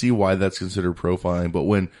 I could see why that's considered profiling. But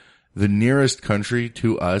when the nearest country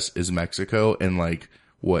to us is Mexico, and like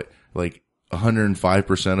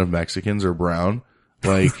 105% of Mexicans are brown.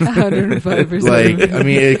 Like 105%. like I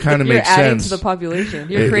mean, it kind of You're makes adding sense. to the population.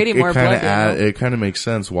 You're creating more kinda blood. it kind of makes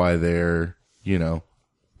sense why they're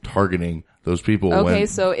targeting those people. Okay, when,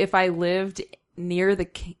 so if I lived near the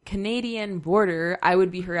Canadian border, I would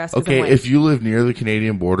be harassed. 'Cause I'm okay, white. if you live near the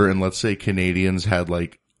Canadian border and let's say Canadians had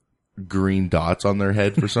like green dots on their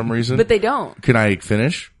head for some reason, but they don't. can I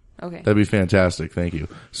finish? Okay. That'd be fantastic. Thank you.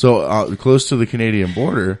 So, close to the Canadian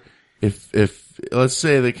border, if let's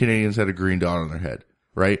say the Canadians had a green dot on their head,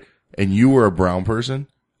 right? And you were a brown person,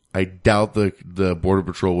 I doubt the border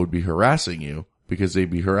patrol would be harassing you because they'd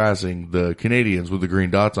be harassing the Canadians with the green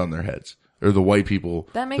dots on their heads. Or the white people.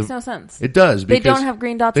 That makes no sense. It does. They Because don't have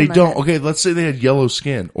green dots They on their don't. head. Okay, let's say they had yellow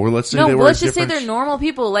skin. Or let's say No, they were let's a just say different they're normal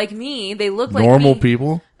people like me. They look like normal me.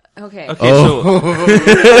 people. Okay. Okay,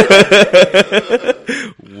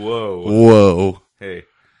 Whoa. Whoa. Hey.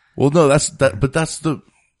 Well, no,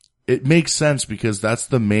 it makes sense because that's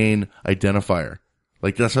the main identifier.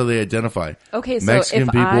 Like, that's how they identify. Okay, so Mexican if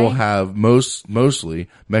people I- have mostly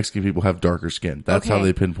Mexican people have darker skin. That's how Okay,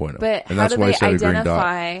 they pinpoint them. But and how that's do why I they said a green dot.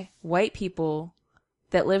 identify white people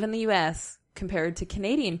that live in the U.S. compared to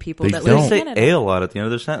Canadian people They that They live don't. in say Canada? a lot at the end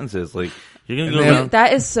of their sentences. Like, you're going to go And they around.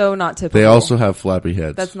 That is so not typical. They also have flappy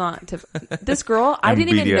heads. That's not typical. This girl, I And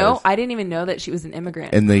didn't even beady know. eyes. I didn't even know that she was an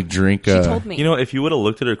immigrant. and they drink, she told me. You know, if you would have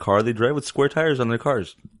looked at her car, they drive with square tires on their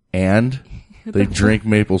cars. and they drink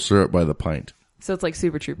maple syrup by the pint. So it's like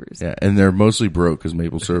Super Troopers. Yeah, and they're mostly broke because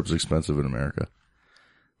maple syrup's expensive in America.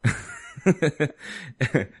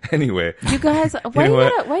 Anyway. You guys, why You know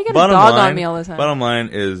you what? gotta Bottom dog line- on me all the time? Bottom line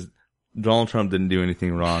is Donald Trump didn't do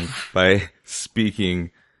anything wrong by speaking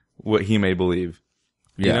what he may believe.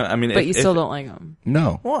 You Yeah. know, I mean, but you if- still if- don't like him.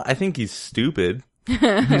 No, Well, I think he's stupid. he's a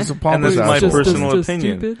And pompous that's my asshole. personal just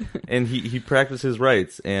opinion. stupid. And he practices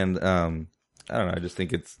rights. And, I don't know. I just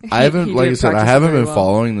think it's, I haven't, He like I did said, I practice haven't very been well.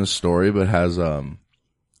 following this story, but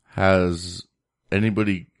has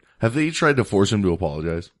anybody, have they tried to force him to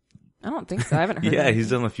apologize? I don't think so. I haven't heard. yeah, anything. he's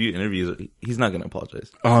done a few interviews. He's not going to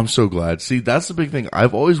apologize. Oh, I'm so glad. See, that's the big thing.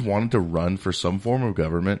 I've always wanted to run for some form of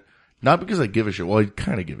government. Not because I give a shit. Well, I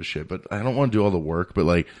kind of give a shit, but I don't want to do all the work. But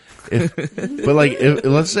like, if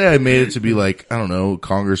let's say I made it to be like, I don't know,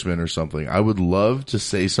 congressman or something. I would love to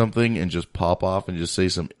say something and just pop off and just say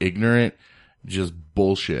some ignorant, just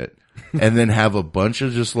bullshit. And then have a bunch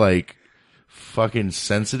of just like fucking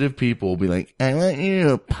sensitive people be like, I want you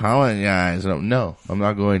to apologize. No, I'm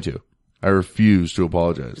not going to. I refuse to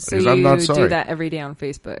apologize. So because you I'm not sorry. do that every day on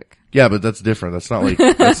Facebook. Yeah, but that's different. That's not like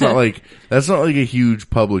that's not like a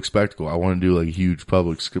huge public spectacle. I want to do like a huge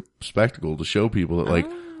public spectacle to show people that like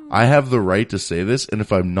I have the right to say this, and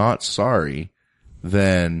if I'm not sorry,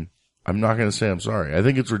 then I'm not going to say I'm sorry. I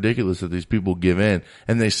think it's ridiculous that these people give in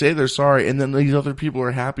and they say they're sorry, and then these other people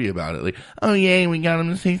are happy about it. Like, oh yay, we got him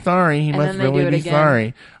to say sorry. He And must then they really do it be again.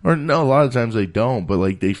 sorry. Or no, a lot of times they don't, but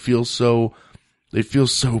like they feel so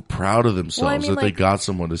proud of themselves mean, that they like, got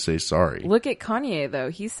someone to say sorry. Look at Kanye though.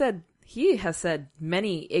 He has said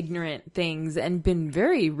many ignorant things and been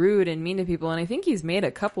very rude and mean to people. And I think he's made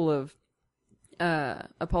a couple of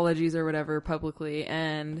apologies or whatever publicly.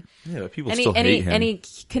 And Yeah, but people and still hate him. and he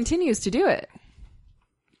continues to do it.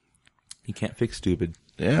 He can't fix stupid.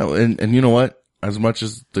 Yeah, and you know what? as much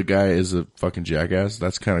as the guy is a fucking jackass,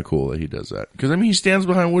 that's kind of cool that he does that. Because, I mean, he stands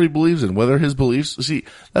behind what he believes in. Whether his beliefs... See,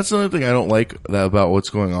 that's another thing I don't like about what's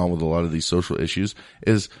going on with a lot of these social issues,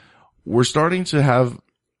 is we're starting to have...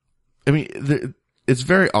 I mean, it's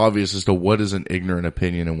very obvious as to what is an ignorant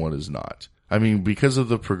opinion and what is not. I mean, because of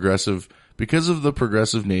the progressive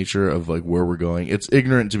nature of, like, where we're going, it's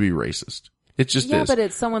ignorant to be racist. It just is. Yeah, but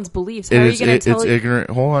it's someone's beliefs. How are you going to tell... It's ignorant.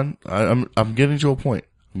 Hold on. I'm getting to a point.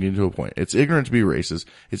 It's ignorant to be racist.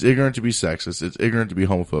 It's ignorant to be sexist. It's ignorant to be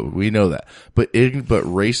homophobic. We know that. But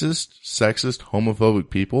racist, sexist, homophobic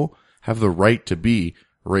people have the right to be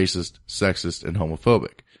racist, sexist, and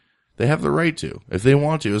homophobic. They have the right to, if they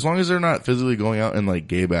want to, as long as they're not physically going out and, like,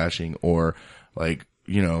 gay bashing or, like,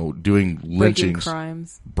 you know, doing lynchings.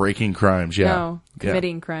 Breaking crimes. Yeah. No,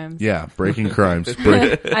 committing crimes. Yeah, breaking crimes.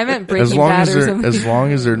 I meant breaking bad or something. As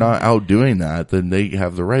long as they're not out doing that, then they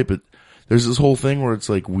have the right. But there's this whole thing where it's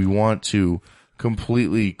like we want to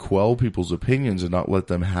completely quell people's opinions and not let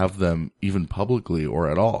them have them even publicly or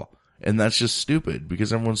at all. And that's just stupid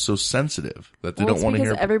because everyone's so sensitive that they don't want to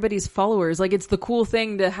hear. Everybody's followers. Like, it's the cool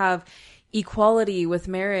thing to have equality with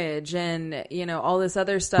marriage and, you know, all this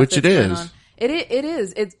other stuff. Which it is. It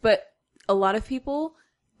is. But a lot of people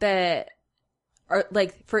that are,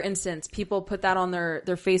 like, for instance, people put that on their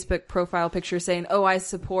Facebook profile picture saying, oh, I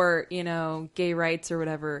support, you know, gay rights or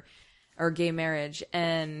whatever, or gay marriage.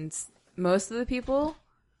 And most of the people,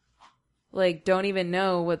 like, don't even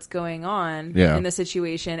know what's going on in the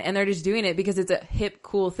situation. And they're just doing it because it's a hip,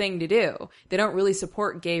 cool thing to do. They don't really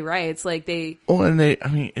support gay rights. Like, they... Oh, and I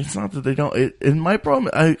mean, it's not that they don't... and my problem...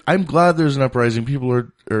 I'm glad there's an uprising. People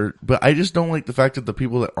are... But I just don't like the fact that the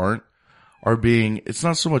people that aren't are being... It's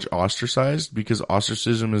not so much ostracized, because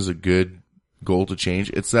ostracism is a good goal to change.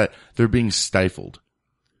 It's that they're being stifled.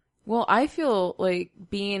 Well, I feel like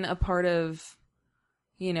being a part of,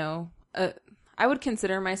 you know... I would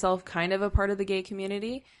consider myself kind of a part of the gay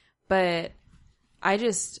community, but I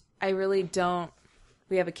really don't.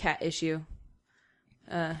 We have a cat issue.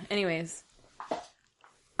 Anyways,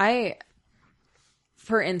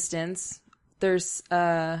 for instance,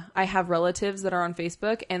 I have relatives that are on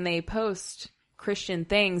Facebook and they post Christian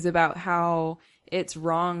things about how it's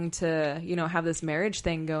wrong to, you know, have this marriage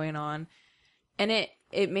thing going on. And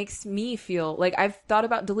it makes me feel like I've thought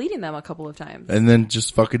about deleting them a couple of times. And then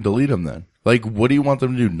just fucking delete them then. Like, what do you want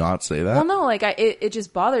them to do? Not say that? Well, no, like, it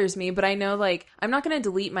just bothers me, but I know, like, I'm not going to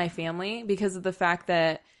delete my family because of the fact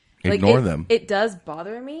that, like, ignore them. It does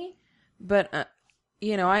bother me, but,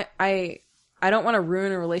 you know, I don't want to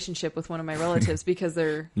ruin a relationship with one of my relatives because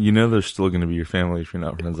they're... You know they're still going to be your family if you're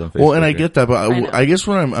not friends on Facebook. Well, and I get that, but I guess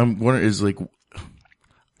what I'm wondering is, like...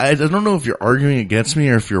 I don't know if you're arguing against me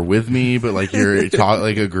or if you're with me, but like you're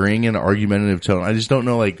agreeing in an argumentative tone. I just don't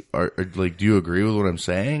know, like, do you agree with what I'm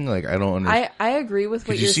saying? Like, I don't understand. I agree with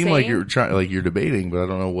what you're saying. You seem like you're debating, but I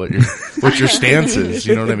don't know what your stance is.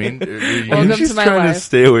 You know what I mean? Welcome she's to my trying life. To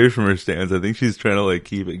stay away from her stance. I think she's trying to, like,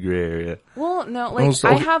 keep it gray area. Well, no, like,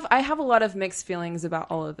 I have a lot of mixed feelings about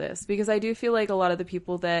all of this because I do feel like a lot of the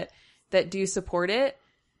people that do support it,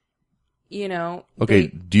 you know. Okay,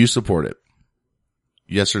 do you support it?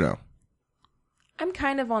 Yes or no? I'm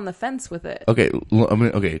kind of on the fence with it. Okay,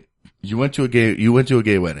 okay. You went to a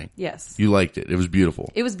gay wedding. Yes. You liked it. It was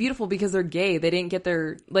beautiful. It was beautiful because they're gay. They didn't get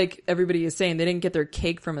their, like everybody is saying, they didn't get their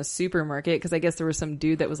cake from a supermarket because I guess there was some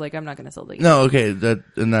dude that was like, I'm not going to sell the cake. No, okay,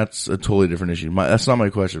 that's a totally different issue. That's not my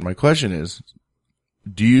question. My question is,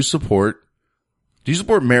 do you support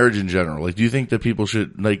marriage in general? Like, do you think that people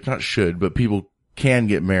should, like, not should, but people can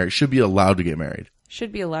get married, should be allowed to get married?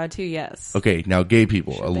 Should be allowed to, yes. Okay, now gay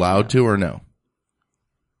people, should allowed to or no?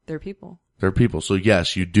 They're people. They're people. So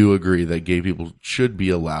yes, you do agree that gay people should be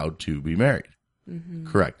allowed to be married. Mm-hmm.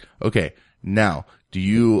 Correct. Okay. Now, do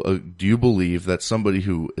you believe that somebody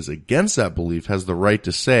who is against that belief has the right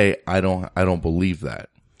to say, I don't believe that?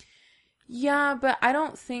 Yeah, but I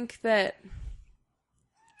don't think that.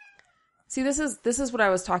 See, this is what I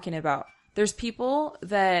was talking about. There's people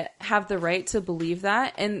that have the right to believe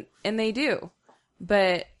that, and they do.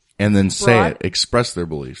 But and then say it, express their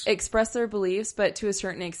beliefs, but to a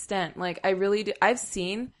certain extent. Like, I really do. I've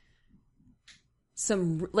seen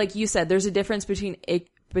some, like you said, there's a difference between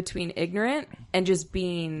ignorant and just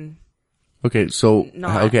being. Okay, so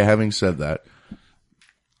having said that,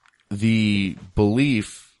 the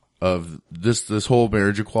belief of this whole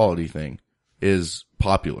marriage equality thing is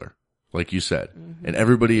popular, like you said. Mm-hmm. And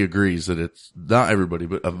everybody agrees that it's not everybody,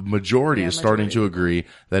 but a majority is starting to agree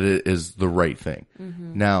that it is the right thing.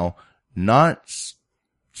 Mm-hmm. Now, not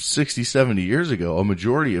 60, 70 years ago, a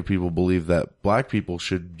majority of people believe that black people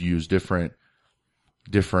should use different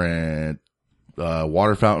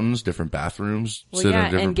water fountains, different bathrooms, Well, sit yeah,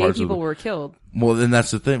 in different and gay parts people of were killed. Well, then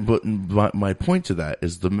that's the thing. But my point to that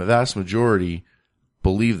is the vast majority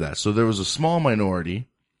believe that. So there was a small minority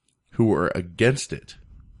who were against it,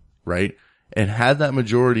 right? And had that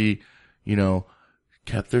majority,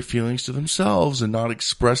 kept their feelings to themselves and not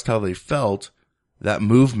expressed how they felt, that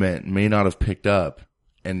movement may not have picked up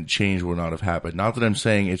and change would not have happened. Not that I'm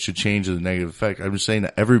saying it should change the negative effect. I'm just saying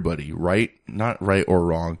that everybody, not right or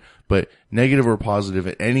wrong, but negative or positive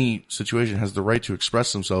in any situation has the right to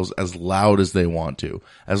express themselves as loud as they want to,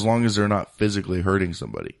 as long as they're not physically hurting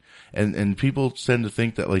somebody. And people tend to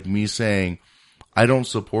think that like me saying, I don't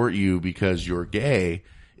support you because you're gay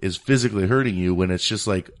is physically hurting you, when it's just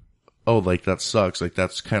like, oh, like that sucks. Like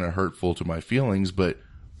that's kind of hurtful to my feelings, but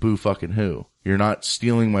boo fucking who? You're not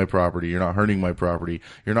stealing my property. You're not hurting my property.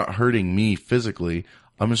 You're not hurting me physically.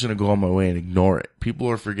 I'm just going to go on my way and ignore it. People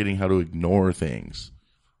are forgetting how to ignore things.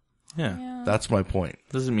 Yeah. That's my point.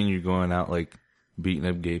 Doesn't mean you're going out like beating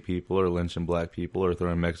up gay people or lynching black people or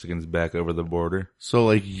throwing Mexicans back over the border. So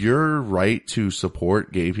like your right to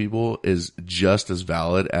support gay people is just as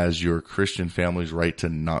valid as your Christian family's right to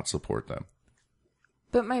not support them.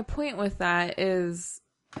 But my point with that is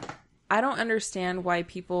I don't understand why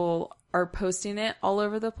people are posting it all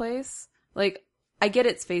over the place. Like, I get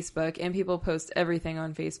it's Facebook and people post everything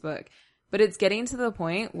on Facebook, but it's getting to the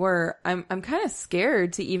point where I'm kind of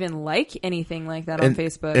scared to even like anything like that on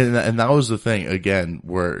Facebook. And that was the thing again,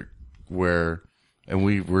 where we're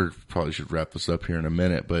probably should wrap this up here in a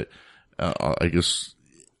minute, but I guess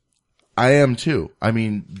I am too. I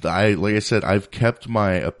mean, like I said, I've kept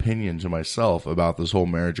my opinion to myself about this whole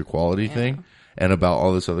marriage equality thing and about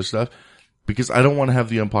all this other stuff, because I don't want to have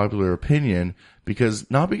the unpopular opinion,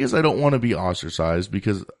 not because I don't want to be ostracized,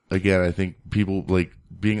 because again, I think people like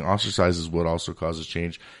being ostracized is what also causes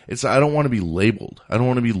change. I don't want to be labeled. I don't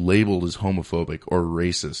want to be labeled as homophobic or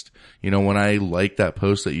racist. When I liked that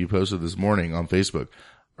post that you posted this morning on Facebook,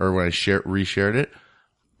 or when I reshared it,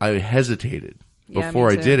 I hesitated before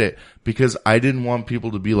I did it, because I didn't want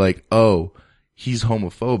people to be like, oh, he's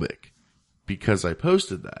homophobic because I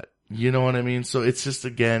posted that. You know what I mean? So it's just,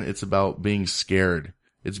 again, it's about being scared.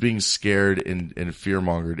 It's being scared and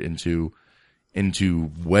fear-mongered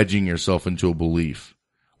into wedging yourself into a belief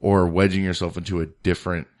or wedging yourself into a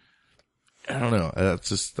different, I don't know.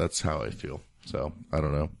 That's how I feel. So I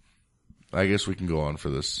don't know. I guess we can go on for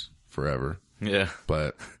this forever. Yeah.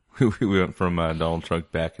 But we went from Donald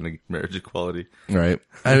Trump back into marriage equality. Right.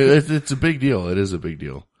 I mean, it's a big deal. It is a big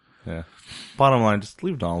deal. Yeah. Bottom line, just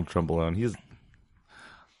leave Donald Trump alone.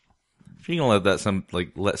 If you're gonna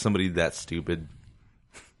let somebody that stupid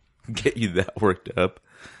get you that worked up,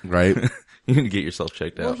 right? You need to get yourself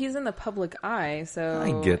checked out. Well, he's in the public eye, so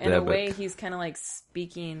I get in that, a way, he's kind of like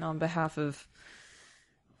speaking on behalf of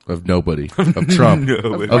nobody, of Trump,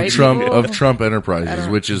 of Trump Enterprises,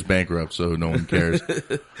 which is bankrupt, so no one cares.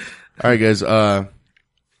 All right, guys.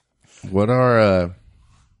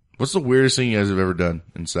 What's the weirdest thing you guys have ever done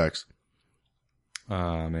in sex?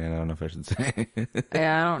 Man, I don't know if I should say.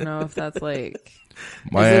 Yeah, I don't know if that's like,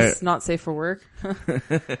 is My, this not safe for work?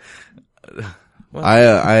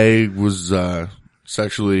 I was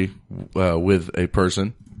sexually with a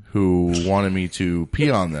person who wanted me to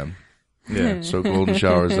pee on them. Yeah, so golden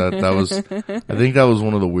showers. That was, I think that was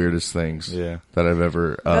one of the weirdest things. Yeah. That I've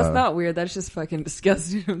ever. That's not weird. That's just fucking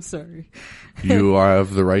disgusting. I'm sorry. You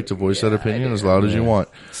have the right to voice that opinion as loud as you want.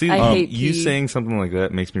 See, I hate you pee. saying something like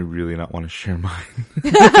that makes me really not want to share mine.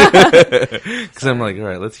 Because I'm like, all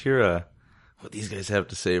right, let's hear what these guys have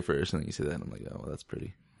to say first, and then you say that, and I'm like, oh, well, that's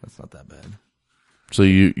not that bad. So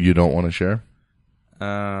you don't want to share?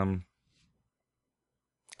 I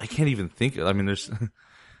can't even think. I mean, there's.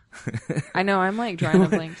 I know. I'm like drawing a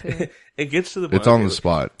blank too. It gets to the point. It's on the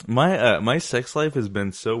spot. My sex life has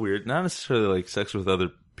been so weird. Not necessarily like sex with other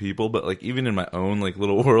people, but like even in my own like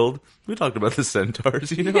little world. We talked about the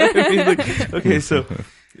centaurs, you know what I mean? Like, okay, so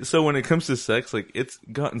when it comes to sex, like it's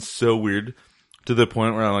gotten so weird to the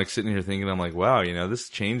point where I'm like sitting here thinking, I'm like, wow, this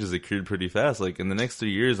change has occurred pretty fast. Like in the next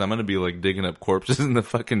 3 years, I'm gonna be like digging up corpses in the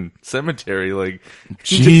fucking cemetery, like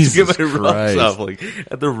Jesus just to get my Christ. rocks off. Like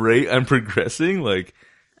at the rate I'm progressing, like.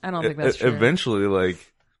 I don't think that's true. Eventually, like,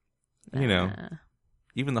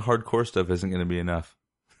 even the hardcore stuff isn't going to be enough.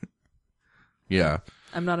 Yeah.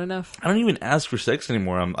 I'm not enough. I don't even ask for sex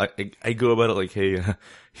anymore. I go about it like, hey,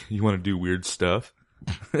 you want to do weird stuff?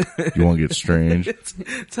 You want to get strange?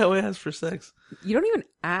 It's how I ask for sex. You don't even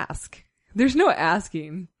ask. There's no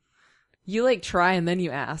asking. You like try and then you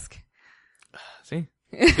ask. See?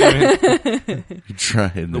 You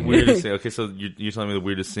tried. The weirdest thing. Okay, so you're telling me the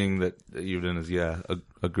weirdest thing that you've done is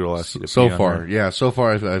a girl asked you to so pee on far, her. yeah. So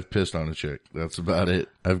far, I've pissed on a chick. That's about it.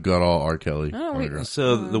 I've got all R. Kelly. Oh, on a girl.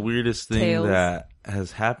 So the weirdest thing Tails. that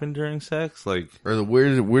has happened during sex, like, Or the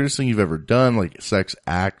weirdest thing you've ever done, like sex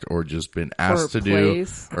act, or just been asked to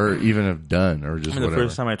place. do, or even have done, or just the whatever.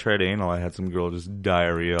 first time I tried anal, I had some girl just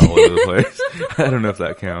diarrhea all over the place. I don't know if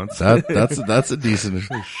that counts. That's a decent.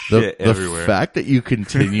 Shit The everywhere. fact that you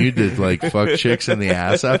continued to like fuck chicks in the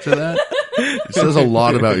ass after that it says a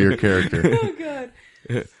lot about your character. Oh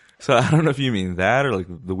god. So I don't know if you mean that or like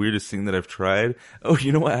the weirdest thing that I've tried. Oh,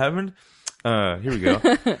 you know what happened? Here we go.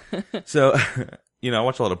 So, I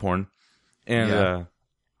watch a lot of porn, and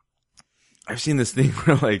I've seen this thing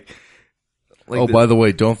where like By the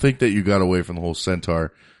way, don't think that you got away from the whole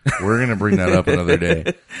centaur. We're gonna bring that up another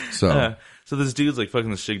day. So this dude's like fucking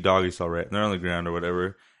this chick doggy style, right? And they're on the ground or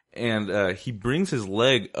whatever. And he brings his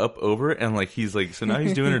leg up over and like he's like, so now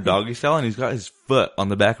he's doing her doggy style and he's got his foot on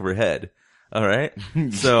the back of her head. All right.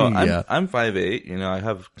 So Yeah. I'm 5'8", I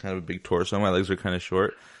have kind of a big torso. My legs are kind of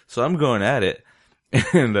short. So I'm going at it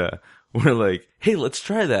and, we're like, hey, let's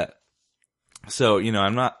try that. So,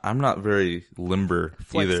 I'm not very limber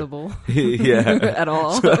Flexible. either. Yeah. At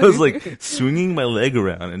all. So I was like swinging my leg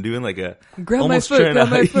around and doing like a, Grab almost my foot, trying grab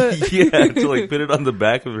to, my foot. yeah, to like put it on the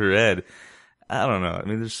back of her head. I don't know. I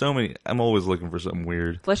mean, there's so many. I'm always looking for something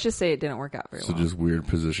weird. Let's just say it didn't work out very So well. just weird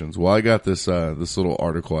positions. Well, I got this little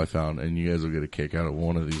article I found, and you guys will get a kick out of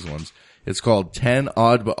one of these ones. It's called 10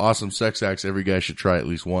 Odd But Awesome Sex Acts Every Guy Should Try At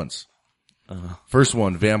Least Once. First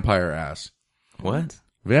one, vampire ass. What?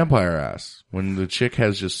 Vampire ass. When the chick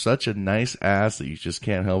has just such a nice ass that you just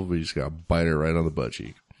can't help it, but you just gotta bite her right on the butt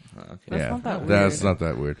cheek. That's not that weird. That's not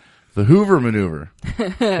that weird. The Hoover maneuver.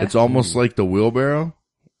 It's almost like the wheelbarrow,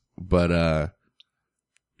 but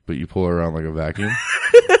you pull her around like a vacuum.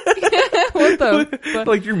 What the fuck?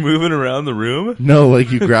 Like you're moving around the room? No,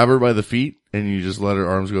 like you grab her by the feet and you just let her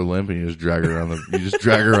arms go limp and you just drag her around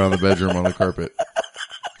the bedroom on the carpet.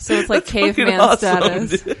 So it's like caveman awesome,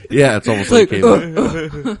 status. dude. Yeah, it's almost like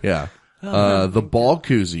caveman. Yeah. The ball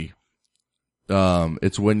koozie.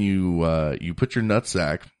 It's when you put your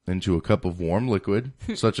nutsack into a cup of warm liquid,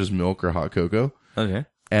 such as milk or hot cocoa. Okay.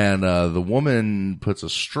 And, the woman puts a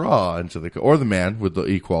straw into or the man with the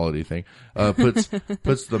equality thing, puts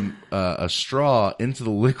a straw into the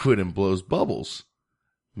liquid and blows bubbles,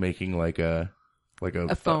 making like a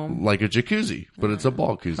foam. like a jacuzzi, but it's a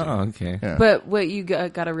ball koozie. Oh, okay. Yeah. But what you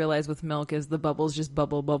gotta realize with milk is the bubbles just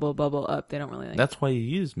bubble up. They don't really like. That's why you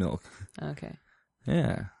use milk. Okay.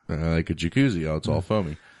 Yeah. Like a jacuzzi, it's all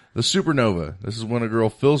foamy. The supernova. This is when a girl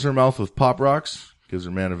fills her mouth with Pop Rocks, gives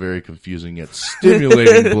her man a very confusing yet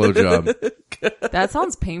stimulating blowjob. That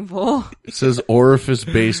sounds painful. It says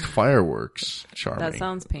orifice-based fireworks. Charming. That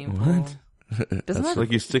sounds painful. What? Doesn't that,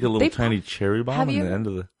 Like you stick a little They tiny cherry bomb have in you the ever- end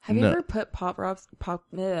of the... have you No. ever put pop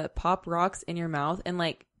rocks in your mouth and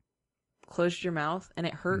like closed your mouth and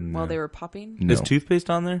it hurt while they were popping? No. Is toothpaste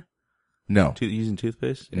on there? No. Using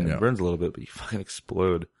toothpaste? Yeah, No. it burns a little bit, but you fucking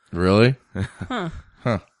explode. Really? Huh.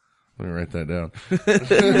 Huh. Let me write that down.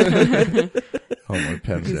 Oh, my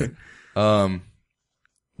pen's dead.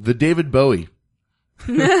 The David Bowie.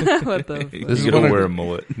 What the? You This is gotta when wear a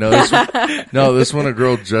mullet. No, this one a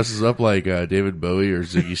girl dresses up like David Bowie or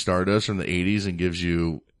Ziggy Stardust from the 80s and gives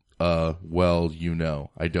you, well, you know.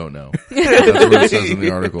 I don't know. That's what it says in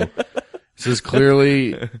the article. It says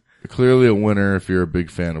clearly a winner if you're a big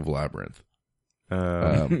fan of Labyrinth.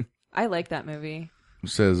 I like that movie. It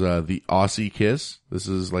says the Aussie kiss. This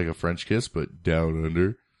is like a French kiss, but down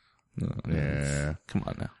under. Yeah. Come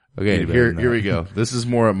on now. Okay, Be better here than that. we go. This is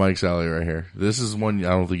more at Mike's alley right here. This is one I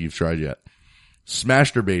don't think you've tried yet.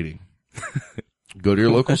 Smashterbating. Go to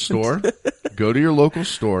your local store. Go to your local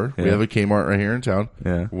store. We Yeah. have a Kmart right here in town.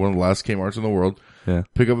 Yeah. One of the last Kmarts in the world. Yeah.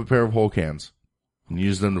 Pick up a pair of whole cans and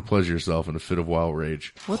use them to pleasure yourself in a fit of wild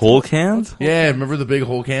rage. Whole cans? Yeah, remember the big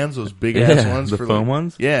whole cans? Those big ass Yeah, ones? the for foam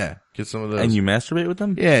ones? Yeah. Get some of those. And you masturbate with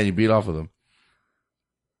them? Yeah, and you beat off with them.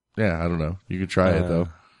 Yeah, I don't know. You could try it though.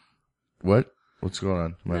 What? What's going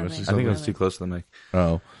on? Am I Nothing. missing I think something? I was too close to the mic.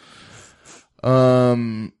 Oh.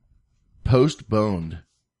 Postponed.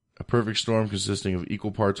 A perfect storm consisting of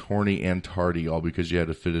equal parts horny and tardy, all because you had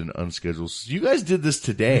to fit in unscheduled. You guys did this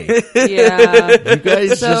today. Yeah. You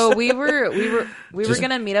guys So just, we were just-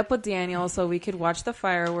 gonna meet up with Daniel so we could watch the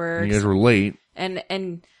fireworks. you guys were late. And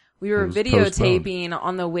we were It was videotaping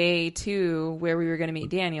on the way to where we were going to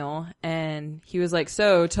meet Daniel, and he was like,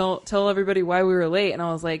 "So tell everybody why we were late." And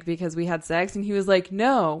I was like, "Because we had sex." And he was like,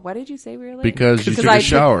 "No, why did you say we were late?" Because you took a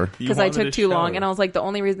shower. Because I took too long, and I was like, "The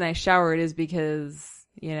only reason I showered is because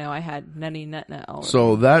I had nutty nut all over.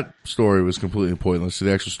 So that story was completely pointless to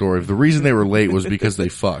the actual story. The reason they were late was because they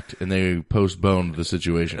fucked and they postponed the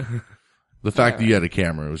situation. The fact that you had a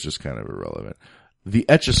camera was just kind of irrelevant. The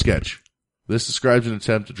Etch-a-Sketch. This describes an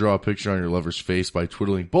attempt to draw a picture on your lover's face by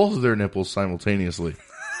twiddling both of their nipples simultaneously.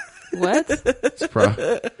 What?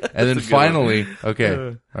 And then finally, okay.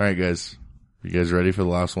 All right, guys. You guys ready for the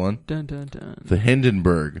last one? Dun, dun, dun. The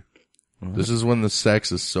Hindenburg. This is when the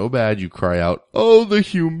sex is so bad you cry out, "Oh, the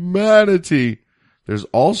humanity!" There's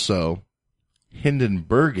also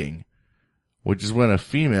Hindenburging, which is when a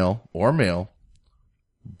female or male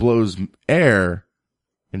blows air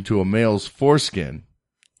into a male's foreskin,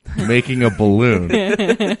 making a balloon.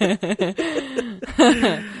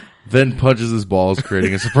 Then punches his balls,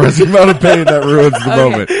 creating a surprising amount of pain that ruins the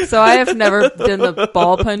moment. So I have never done the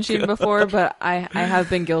ball punching before, but I have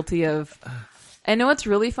been guilty of. I know it's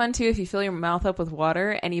really fun too if you fill your mouth up with water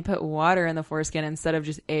and you put water in the foreskin instead of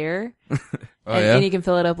just air. And you can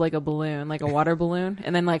fill it up like a balloon, like a water balloon,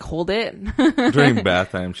 and then like hold it. During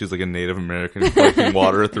bath time, she's like a Native American collecting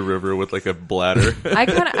water at the river with like a bladder. I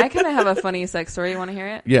kind of have a funny sex story. You want to hear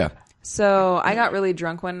it? Yeah. So I got really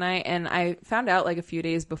drunk one night and I found out like a few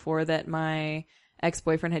days before that my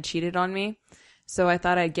ex-boyfriend had cheated on me. So I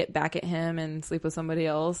thought I'd get back at him and sleep with somebody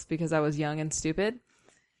else because I was young and stupid.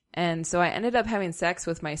 And so I ended up having sex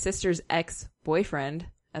with my sister's ex-boyfriend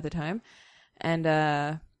at the time.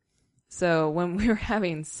 And so when we were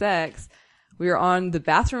having sex, we were on the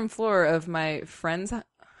bathroom floor of my friend's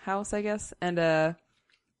house, I guess. And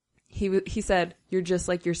he said, "You're just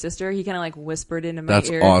like your sister." He kind of like whispered into my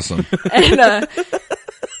ear. That's awesome. And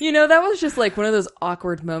that was just like one of those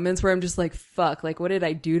awkward moments where I'm just like, fuck, like what did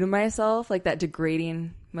I do to myself? Like that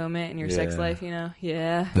degrading moment in your sex life,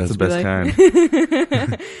 Yeah. That's the best kind.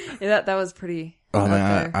 Yeah, that was pretty. Oh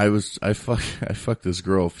man, I fucked this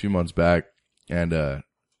girl a few months back, and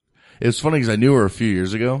it's funny because I knew her a few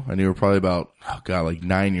years ago. I knew her probably about like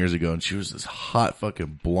 9 years ago, and she was this hot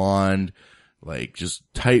fucking blonde, like just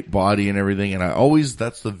tight body and everything. And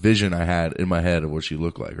that's the vision I had in my head of what she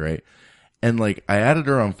looked like, right? And like I added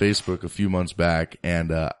her on Facebook a few months back,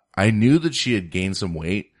 and I knew that she had gained some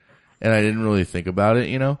weight, and I didn't really think about it,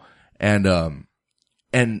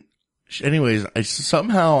 And anyways, I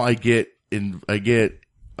get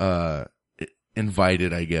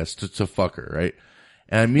invited, I guess, to fuck her, right?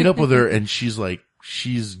 And I meet up with her, and she's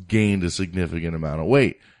gained a significant amount of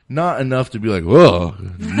weight. Not enough to be like, whoa,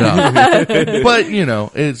 no. But,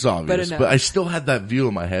 it's obvious. But I still had that view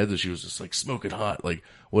in my head that she was just like smoking hot, like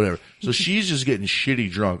whatever. So she's just getting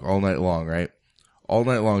shitty drunk all night long, right? All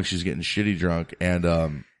night long she's getting shitty drunk.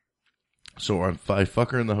 And so I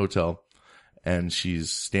fuck her in the hotel, and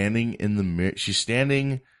she's standing in the mirror. She's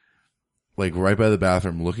standing like right by the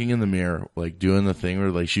bathroom, looking in the mirror, like doing the thing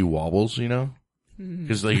where like she wobbles,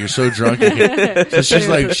 Cause like you're so drunk. So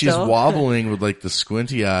she's wobbling with like the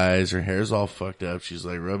squinty eyes. Her hair's all fucked up. She's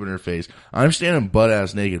like rubbing her face. I'm standing butt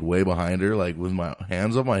ass naked way behind her, like with my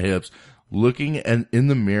hands on my hips, looking in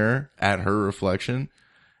the mirror at her reflection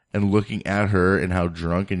and looking at her and how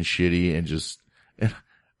drunk and shitty and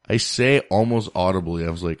I say almost audibly, I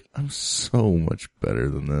was like, I'm so much better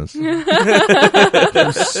than this.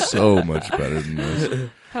 I'm so much better than this.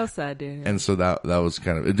 How sad, dude. And so that was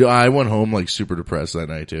kind of, I went home like super depressed that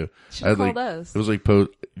night too. She called us. It was like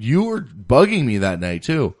you were bugging me that night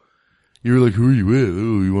too. You were like, "Who are you with?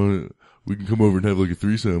 Oh, we can come over and have like a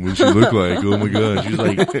threesome. What does she look like? Oh my god." She's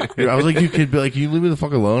like, I was like, can you leave me the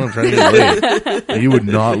fuck alone? I'm trying to get laid. And you would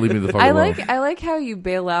not leave me the fuck alone. I like how you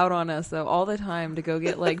bail out on us though all the time to go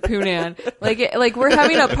get like Poonan. like we're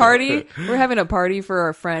having a party. We're having a party for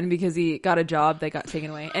our friend because he got a job that got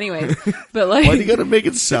taken away. Anyways, but like, why do you gotta make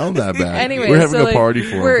it sound that bad? Anyways, we're having a party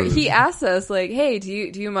for him. He asked us like, "Hey, do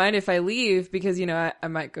you mind if I leave? Because I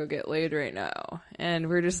might go get laid right now." And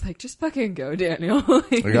we're just like, "Just fucking go, Daniel."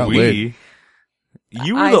 I got laid.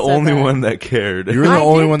 You were the only one that cared. You were the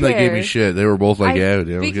only one that gave me shit. They were both like, "Yeah,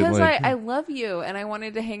 dude, because I love you and I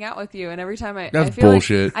wanted to hang out with you." And every time that's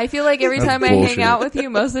bullshit. I feel like every time I hang out with you,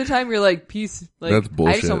 most of the time you're like, "Peace." Like, that's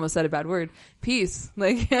bullshit. I just almost said a bad word. Peace.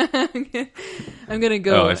 Like, I'm gonna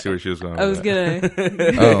go. Oh, I see where she was going. I was gonna.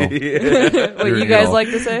 Oh, what you guys like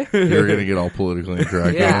to say? You're gonna get all politically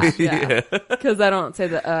incorrect. Yeah. Because I don't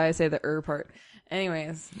say I say the part.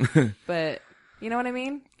 Anyways, but. You know what I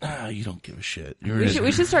mean? You don't give a shit.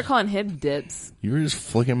 We should start calling him Dips. You were just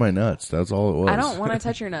flicking my nuts. That's all it was. I don't want to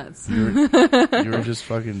touch your nuts. You were just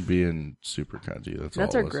fucking being super cunty. That's all.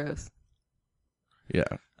 Nuts are gross. Yeah.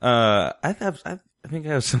 I think I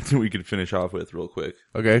have something we could finish off with real quick.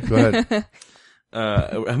 Okay, go ahead.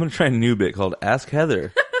 I'm gonna try a new bit called Ask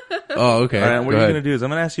Heather. Oh, okay. All right, what Go you're ahead. going to do is I'm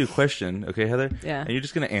going to ask you a question, okay, Heather? Yeah. And you're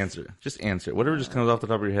just going to answer it. Just answer it. Whatever just comes off the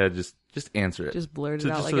top of your head, just answer it. Just blurt it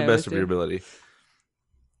to, out just like to the I best of always your do. ability.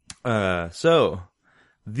 So,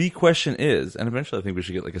 the question is, and eventually I think we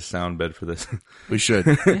should get like a sound bed for this. We should.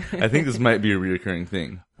 I think this might be a reoccurring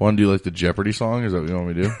thing. Want to do like the Jeopardy song? Is that what you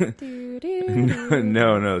want me to do?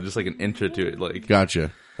 No, just like an intro to it. Like,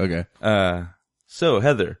 Gotcha. Okay. so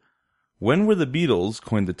Heather, when were the Beatles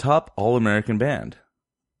coined the top all-American band?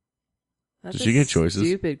 That's Did she get choices?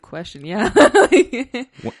 Stupid question. Yeah.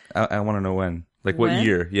 I want to know when. Like what When?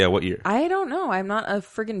 year? Yeah, what year? I don't know. I'm not a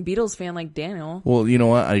friggin' Beatles fan like Daniel. Well, you know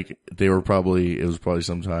what? It was probably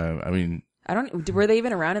sometime. I mean, Were they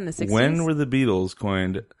even around in the 60s? When were the Beatles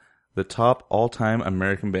coined the top all-time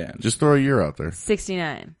American band? just throw a year out there.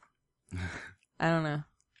 69. I don't know.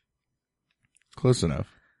 Close enough.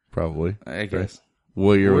 Probably. I guess.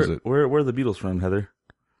 What year was it? Where are the Beatles from, Heather?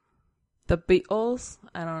 The Beatles?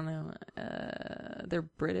 I don't know. They're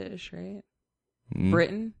British, right?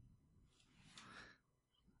 Britain?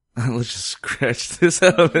 Let's just scratch this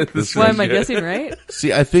out. Why am I guessing right?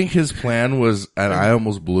 See, I think his plan was, and I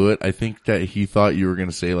almost blew it. I think that he thought you were going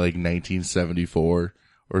to say like 1974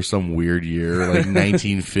 or some weird year, like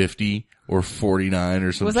 1950 or 49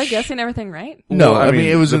 or something. Was I guessing everything right? No, Well, I mean,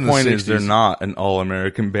 it was the in the point 60s. is they're not an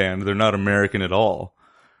all-American band. They're not American at all.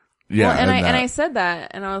 Yeah, Well, and that. I said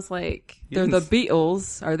that, and I was like, they're the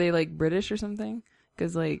Beatles. Are they like British or something?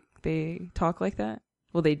 Because like they talk like that.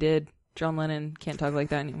 Well, they did. John Lennon can't talk like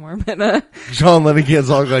that anymore, but John Lennon can't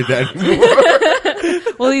talk like that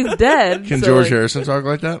anymore. well, he's dead. Can so, George like, Harrison talk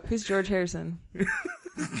like that? Who's George Harrison?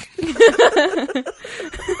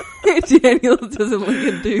 Daniel doesn't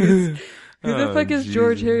look enthused. Who the fuck is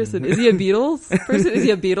George Harrison? Is he a Beatles person? Is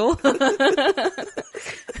he a Beatle?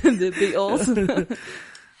 The Beatles.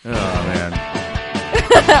 Oh, man.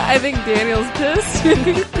 I think Daniel's pissed.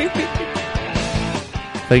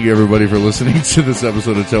 Thank you, everybody, for listening to this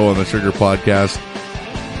episode of Toe on the Trigger podcast.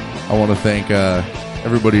 I want to thank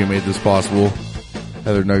everybody who made this possible.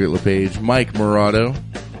 Heather Nugget LePage, Mike Morado.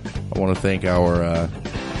 I want to thank our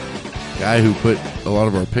guy who put a lot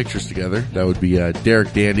of our pictures together. That would be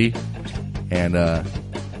Derek Dandy. And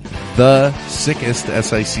the sickest,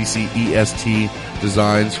 SICCEST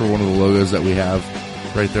designs for one of the logos that we have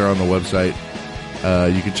right there on the website.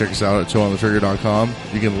 You can check us out at toeonthetrigger.com.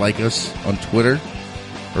 You can like us on Twitter.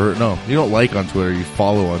 Or no, you don't like on Twitter. You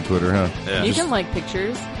follow on Twitter, huh? Yeah. You can like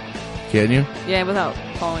pictures. Can you? Yeah, without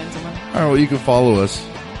following someone. All right, well, you can follow us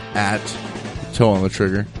at Toe on the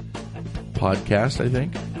Trigger podcast, I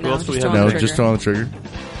think. Who else do we just have? Toe on No, the just Trigger. Toe on the Trigger.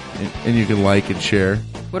 And you can like and share.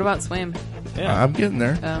 What about Swim? Yeah. I'm getting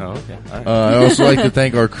there. Oh, okay. All right. I also like to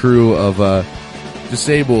thank our crew of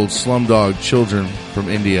disabled slumdog children from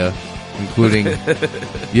India, including,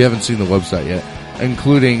 you haven't seen the website yet,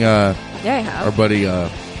 including Yeah, I have. our buddy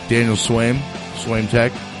Daniel Swaim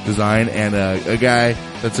Tech Design, and a guy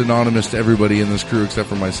that's anonymous to everybody in this crew except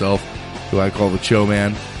for myself, who I call the Cho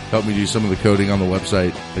Man. Helped me do some of the coding on the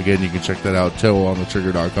website. Again, you can check that out,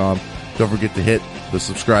 toeonthetrigger.com. Don't forget to hit the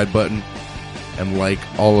subscribe button and like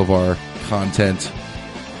all of our content.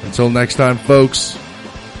 Until next time, folks,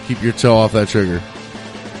 keep your toe off that trigger.